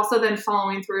 but also then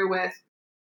following through with,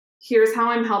 here's how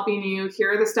I'm helping you.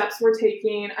 Here are the steps we're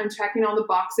taking. I'm checking all the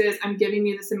boxes. I'm giving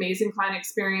you this amazing client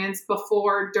experience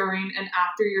before, during, and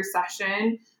after your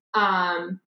session.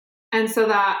 And so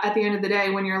that at the end of the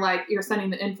day, when you're sending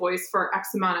the invoice for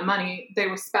X amount of money, they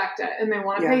respect it and they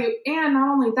want to pay you. And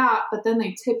not only that, but then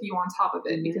they tip you on top of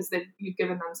it because you've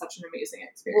given them such an amazing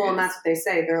experience. Well, and that's what they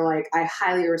say. They're like, I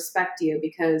highly respect you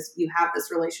because you have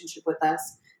this relationship with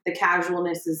us. The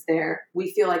casualness is there.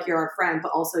 We feel like you're our friend,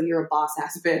 but also you're a boss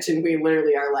ass bitch. And we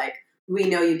literally are like, we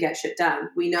know you get shit done.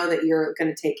 We know that you're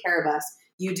going to take care of us.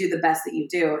 You do the best that you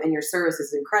do and your service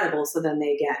is incredible. So then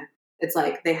it's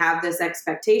like they have this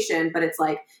expectation, but it's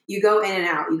like you go in and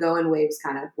out, you go in waves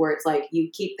kind of, where it's like you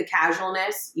keep the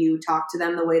casualness, you talk to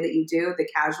them the way that you do, the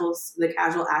casual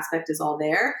aspect is all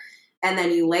there, and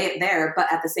then you lay it there, but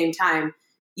at the same time,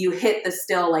 you hit the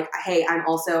still like, hey,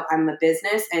 I'm a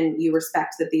business and you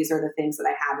respect that these are the things that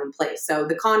I have in place. So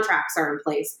the contracts are in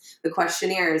place, the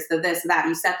questionnaires, the this, that,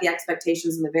 you set the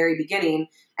expectations in the very beginning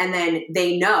and then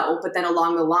they know, but then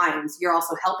along the lines, you're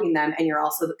also helping them and you're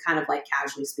also kind of like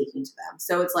casually speaking to them.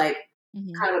 So it's like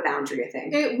kind of a boundary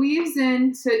thing. It weaves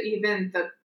into even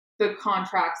the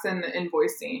contracts and the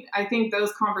invoicing. I think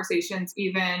those conversations,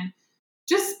 even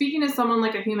just speaking to someone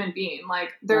like a human being, like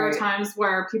there are times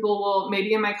where people will,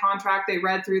 maybe in my contract, they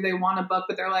read through, they want a book,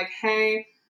 but they're like, hey,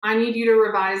 I need you to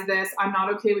revise this. I'm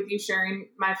not okay with you sharing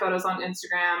my photos on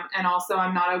Instagram. And also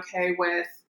I'm not okay with,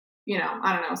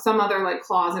 I don't know, some other like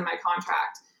clause in my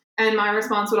contract. And my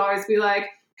response would always be like,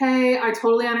 hey, I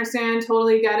totally understand,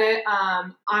 totally get it.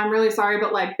 I'm really sorry,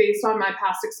 but like based on my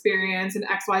past experience and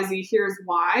XYZ, here's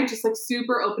why. Just like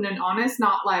super open and honest,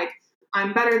 not like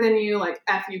I'm better than you, like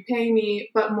F you pay me,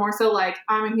 but more so like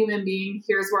I'm a human being.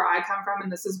 Here's where I come from,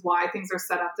 and this is why things are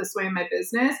set up this way in my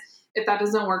business. If that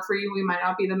doesn't work for you, we might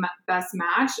not be the best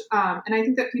match. And I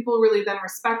think that people really then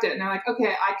respect it. And they're like,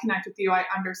 okay, I connect with you. I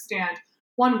understand.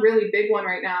 One really big one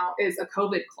right now is a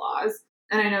COVID clause.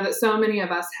 And I know that so many of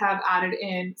us have added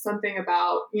in something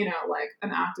about, like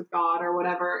an act of God or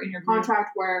whatever in your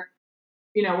contract where,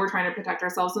 we're trying to protect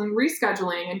ourselves from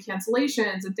rescheduling and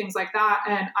cancellations and things like that.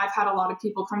 And I've had a lot of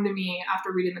people come to me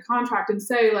after reading the contract and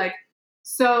say like,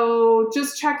 so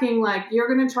just checking, like, you're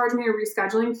going to charge me a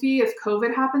rescheduling fee if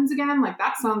COVID happens again? Like,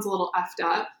 that sounds a little effed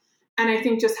up. And I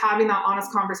think just having that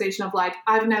honest conversation of like,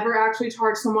 I've never actually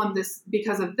charged someone this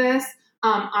because of this.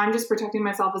 I'm just protecting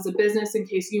myself as a business in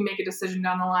case you make a decision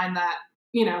down the line that,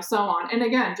 so on. And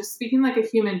again, just speaking like a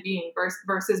human being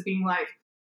versus being like,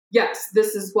 yes,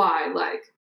 this is why, like,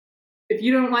 if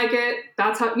you don't like it,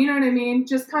 that's how, you know what I mean?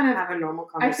 Just kind of have a normal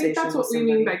conversation. I think that's what we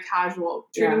mean by casual,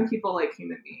 treating people like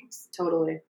human beings.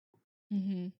 Totally.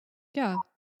 Mm-hmm. Yeah.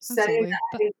 Setting that,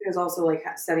 I think there's also like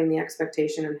setting the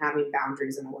expectation and having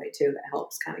boundaries in a way too that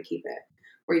helps kind of keep it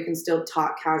where you can still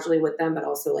talk casually with them, but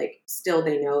also like still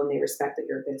they know and they respect that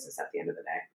you're a business at the end of the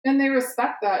day. And they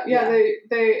respect that. Yeah. They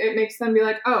it makes them be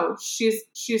like, oh, she's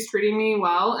treating me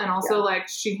well, and also like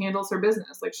she handles her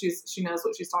business, like she knows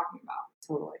what she's talking about.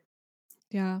 Totally.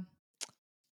 Yeah.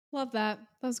 Love that.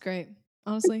 That was great.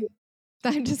 Honestly,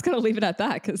 I'm just going to leave it at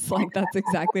that because like that's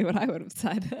exactly what I would have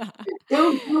said.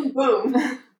 Boom, boom,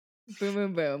 boom.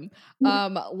 Boom, boom,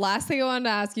 boom. Last thing I wanted to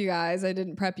ask you guys, I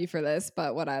didn't prep you for this,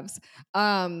 but whatevs.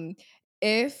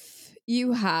 If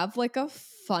you have like a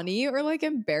funny or like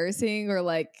embarrassing or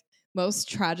like most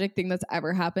tragic thing that's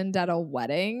ever happened at a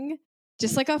wedding,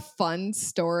 just like a fun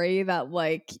story that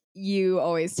like you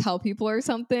always tell people or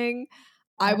something,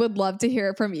 I would love to hear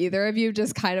it from either of you,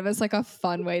 just kind of as like a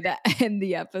fun way to end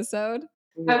the episode.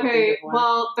 Okay,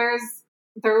 well, there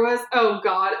was, oh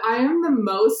God, I am the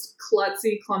most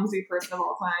clumsy person of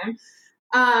all time.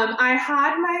 I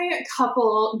had my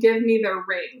couple give me their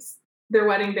rings, their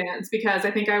wedding bands, because I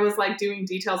think I was like doing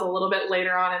details a little bit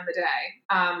later on in the day,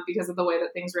 because of the way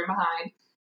that things ran behind.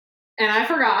 And I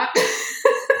forgot.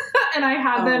 And I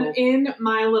had them in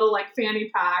my little like fanny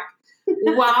pack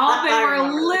while they were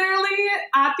literally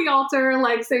at the altar,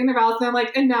 like saying their vows, and they're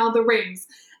like, and now the rings.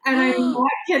 And I'm not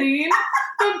kidding.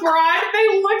 The bride, they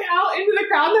look out into the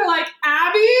crowd, and they're like,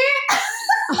 Abby?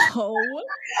 Oh.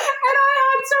 And I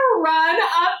had to run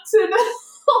up to the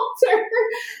altar.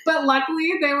 But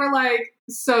luckily, they were like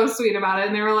so sweet about it.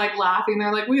 And they were like laughing.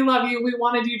 They're like, we love you. We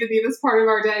wanted you to be this part of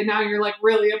our day. Now you're like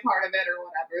really a part of it or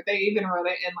whatever. They even wrote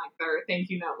it in like their thank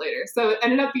you note later. So it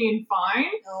ended up being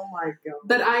fine. Oh my God.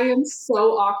 But I am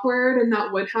so awkward, and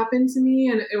that would happen to me.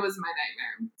 And it was my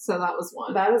nightmare. So that was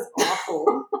one. That is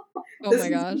awful. Oh my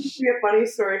gosh. This is a funny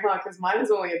story, huh? Because mine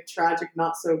is only a tragic,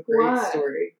 not so great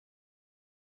story.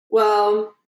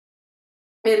 Well,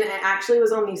 and it actually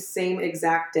was on the same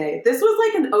exact day. This was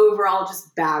like an overall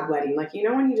just bad wedding. Like,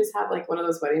 when you just have like one of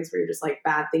those weddings where you're just like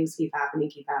bad things keep happening.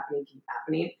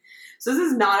 So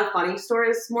this is not a funny story.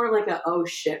 It's more like a oh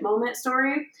shit moment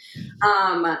story.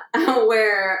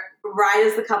 Where right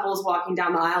as the couple is walking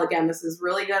down the aisle, again, this is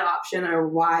really good option or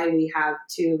why we have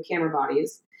two camera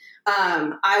bodies.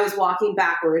 I was walking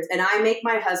backwards, and I make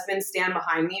my husband stand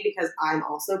behind me because I'm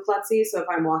also klutzy. So if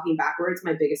I'm walking backwards,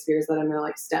 my biggest fear is that I'm going to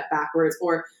like step backwards.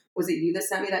 Or was it you that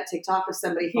sent me that TikTok of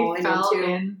somebody falling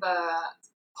in the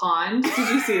pond? Did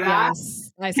you see that?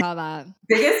 Yes, I saw that.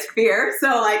 Biggest fear. So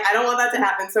like, I don't want that to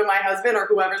happen. So my husband or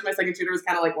whoever's my second shooter was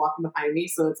kind of like walking behind me.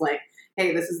 So it's like,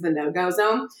 hey, this is the no-go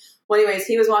zone. Well, anyways,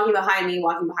 he was walking behind me.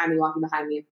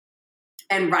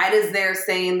 And right as they're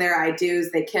saying their I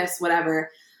do's, they kiss,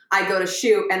 whatever, I go to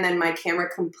shoot, and then my camera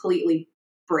completely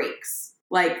breaks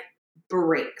right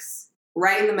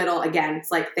in the middle. Again, it's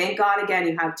like, thank God, again,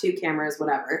 you have two cameras,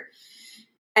 whatever.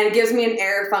 And it gives me an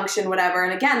error function, whatever.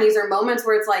 And again, these are moments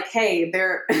where it's like, hey,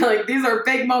 they're like, these are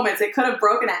big moments. It could have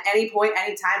broken at any point,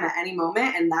 any time, at any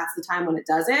moment. And that's the time when it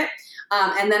does it.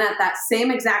 And then at that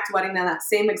same exact wedding, then that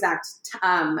same exact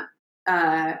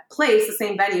place, the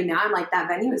same venue. Now I'm like, that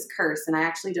venue is cursed. And I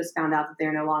actually just found out that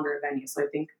they're no longer a venue. So I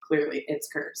think clearly it's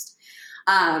cursed.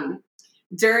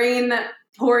 During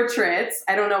portraits,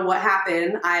 I don't know what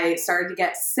happened. I started to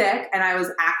get sick, and I was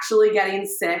actually getting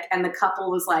sick. And the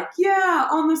couple was like, yeah,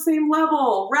 on the same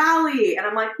level, rally. And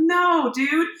I'm like, no,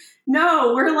 dude,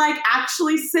 no, we're like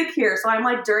actually sick here. So I'm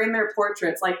like during their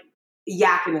portraits, like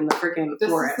yakking in the freaking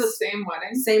forest. This is the same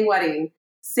wedding? Same wedding.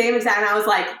 Same exact. And I was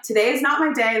like, today is not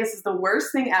my day. This is the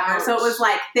worst thing ever. Ouch. So it was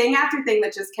like thing after thing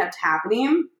that just kept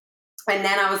happening. And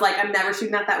then I was like, I'm never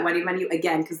shooting at that wedding venue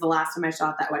again, because the last time I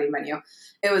shot that wedding venue,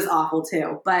 it was awful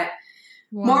too. But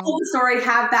moral of the story,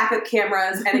 have backup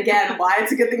cameras. And again, why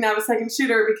it's a good thing to have a second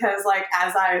shooter, because like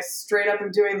as I straight up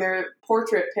am doing their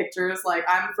portrait pictures, like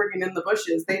I'm freaking in the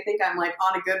bushes. They think I'm like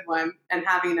on a good one and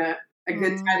having a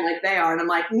good time like they are. And I'm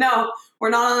like, no,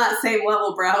 we're not on that same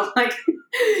level, bro. Like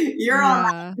you're on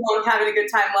that one having a good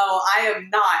time level. I am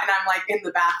not. And I'm like in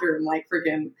the bathroom, like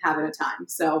freaking having a time.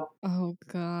 So. Oh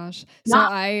gosh. So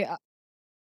I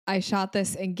shot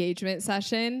this engagement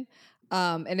session.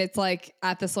 And it's like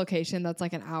at this location that's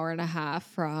like an hour and a half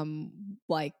from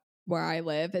like where I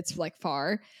live. It's like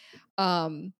far.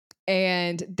 And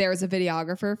there's a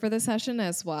videographer for the session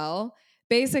as well.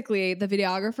 Basically, the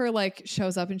videographer like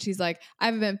shows up and she's like, I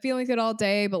haven't been feeling good all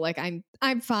day, but like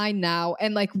I'm fine now.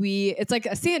 And like it's like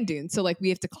a sand dune. So like we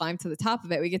have to climb to the top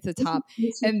of it. We get to the top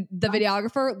and the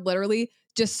videographer literally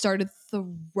just started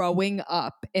throwing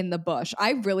up in the bush.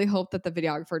 I really hope that the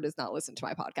videographer does not listen to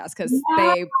my podcast, because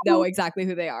they know exactly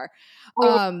who they are.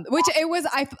 Which it was,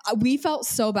 we felt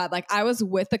so bad. Like I was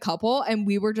with a couple and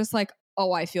we were just like,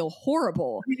 oh, I feel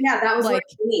horrible. Yeah, that was like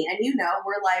me. And you know,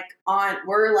 we're like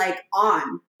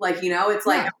on, like, you know, it's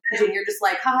like, imagine you're just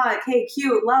like, haha, okay,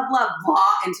 cute, love, blah,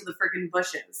 into the freaking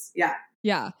bushes. Yeah.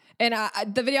 Yeah. And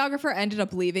the videographer ended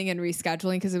up leaving and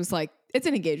rescheduling, because it was like, it's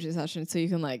an engagement session, so you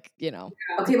can like, you know,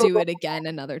 do it again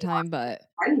another time. But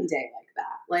wedding day like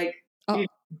that, like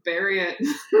bury it,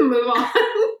 move on.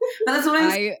 But that's what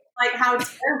I'm saying, like how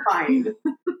terrifying.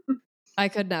 I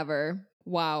could never.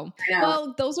 Wow.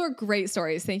 Well, those were great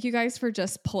stories. Thank you guys for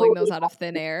just pulling those out of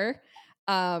thin air.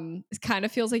 It kind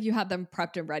of feels like you had them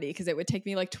prepped and ready, because it would take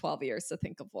me like 12 years to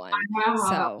think of one.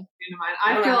 So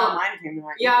I feel mine came to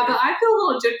mind. Yeah, but I feel a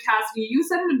little Jim Cassidy. You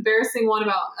said an embarrassing one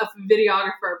about a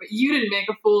videographer, but you didn't make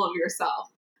a fool of yourself.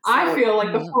 So, I feel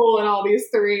like the fool in all these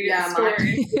three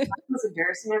stories. Mine was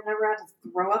embarrassing. I've never had to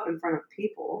throw up in front of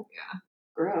people. Yeah,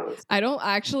 gross. I don't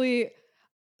actually.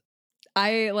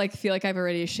 I like feel like I've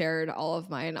already shared all of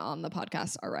mine on the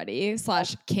podcast already.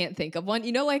 / can't think of one.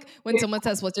 You know, like when someone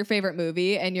says, "What's your favorite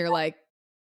movie?" and you're like,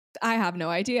 "I have no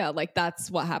idea." Like that's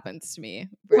what happens to me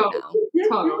right now.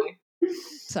 Totally.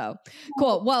 So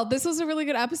cool. Well, this was a really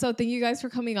good episode. Thank you guys for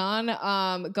coming on.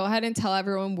 Go ahead and tell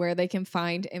everyone where they can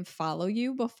find and follow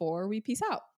you before we peace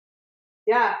out.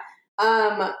 Yeah.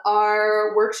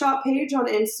 Our workshop page on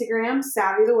Instagram,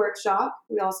 Savvy the Workshop.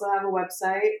 We also have a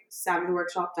website,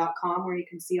 savvytheworkshop.com, where you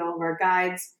can see all of our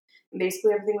guides and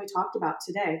basically everything we talked about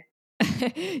today.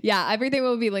 Yeah, everything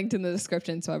will be linked in the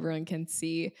description so everyone can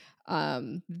see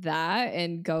that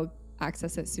and go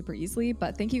access it super easily.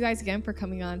 But thank you guys again for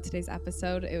coming on today's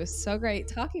episode. It was so great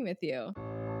talking with you.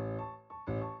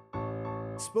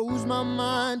 Expose my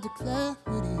mind to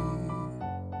clarity.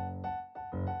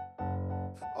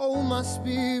 Oh, my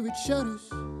spirit shudders.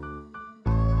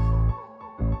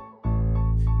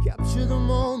 Capture the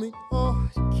moment,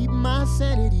 to keep my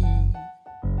sanity.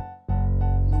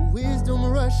 The wisdom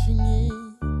rushing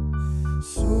in,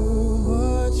 so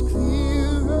much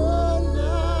clearer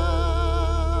now.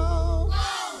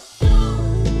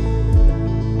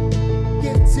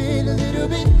 Getting a little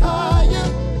bit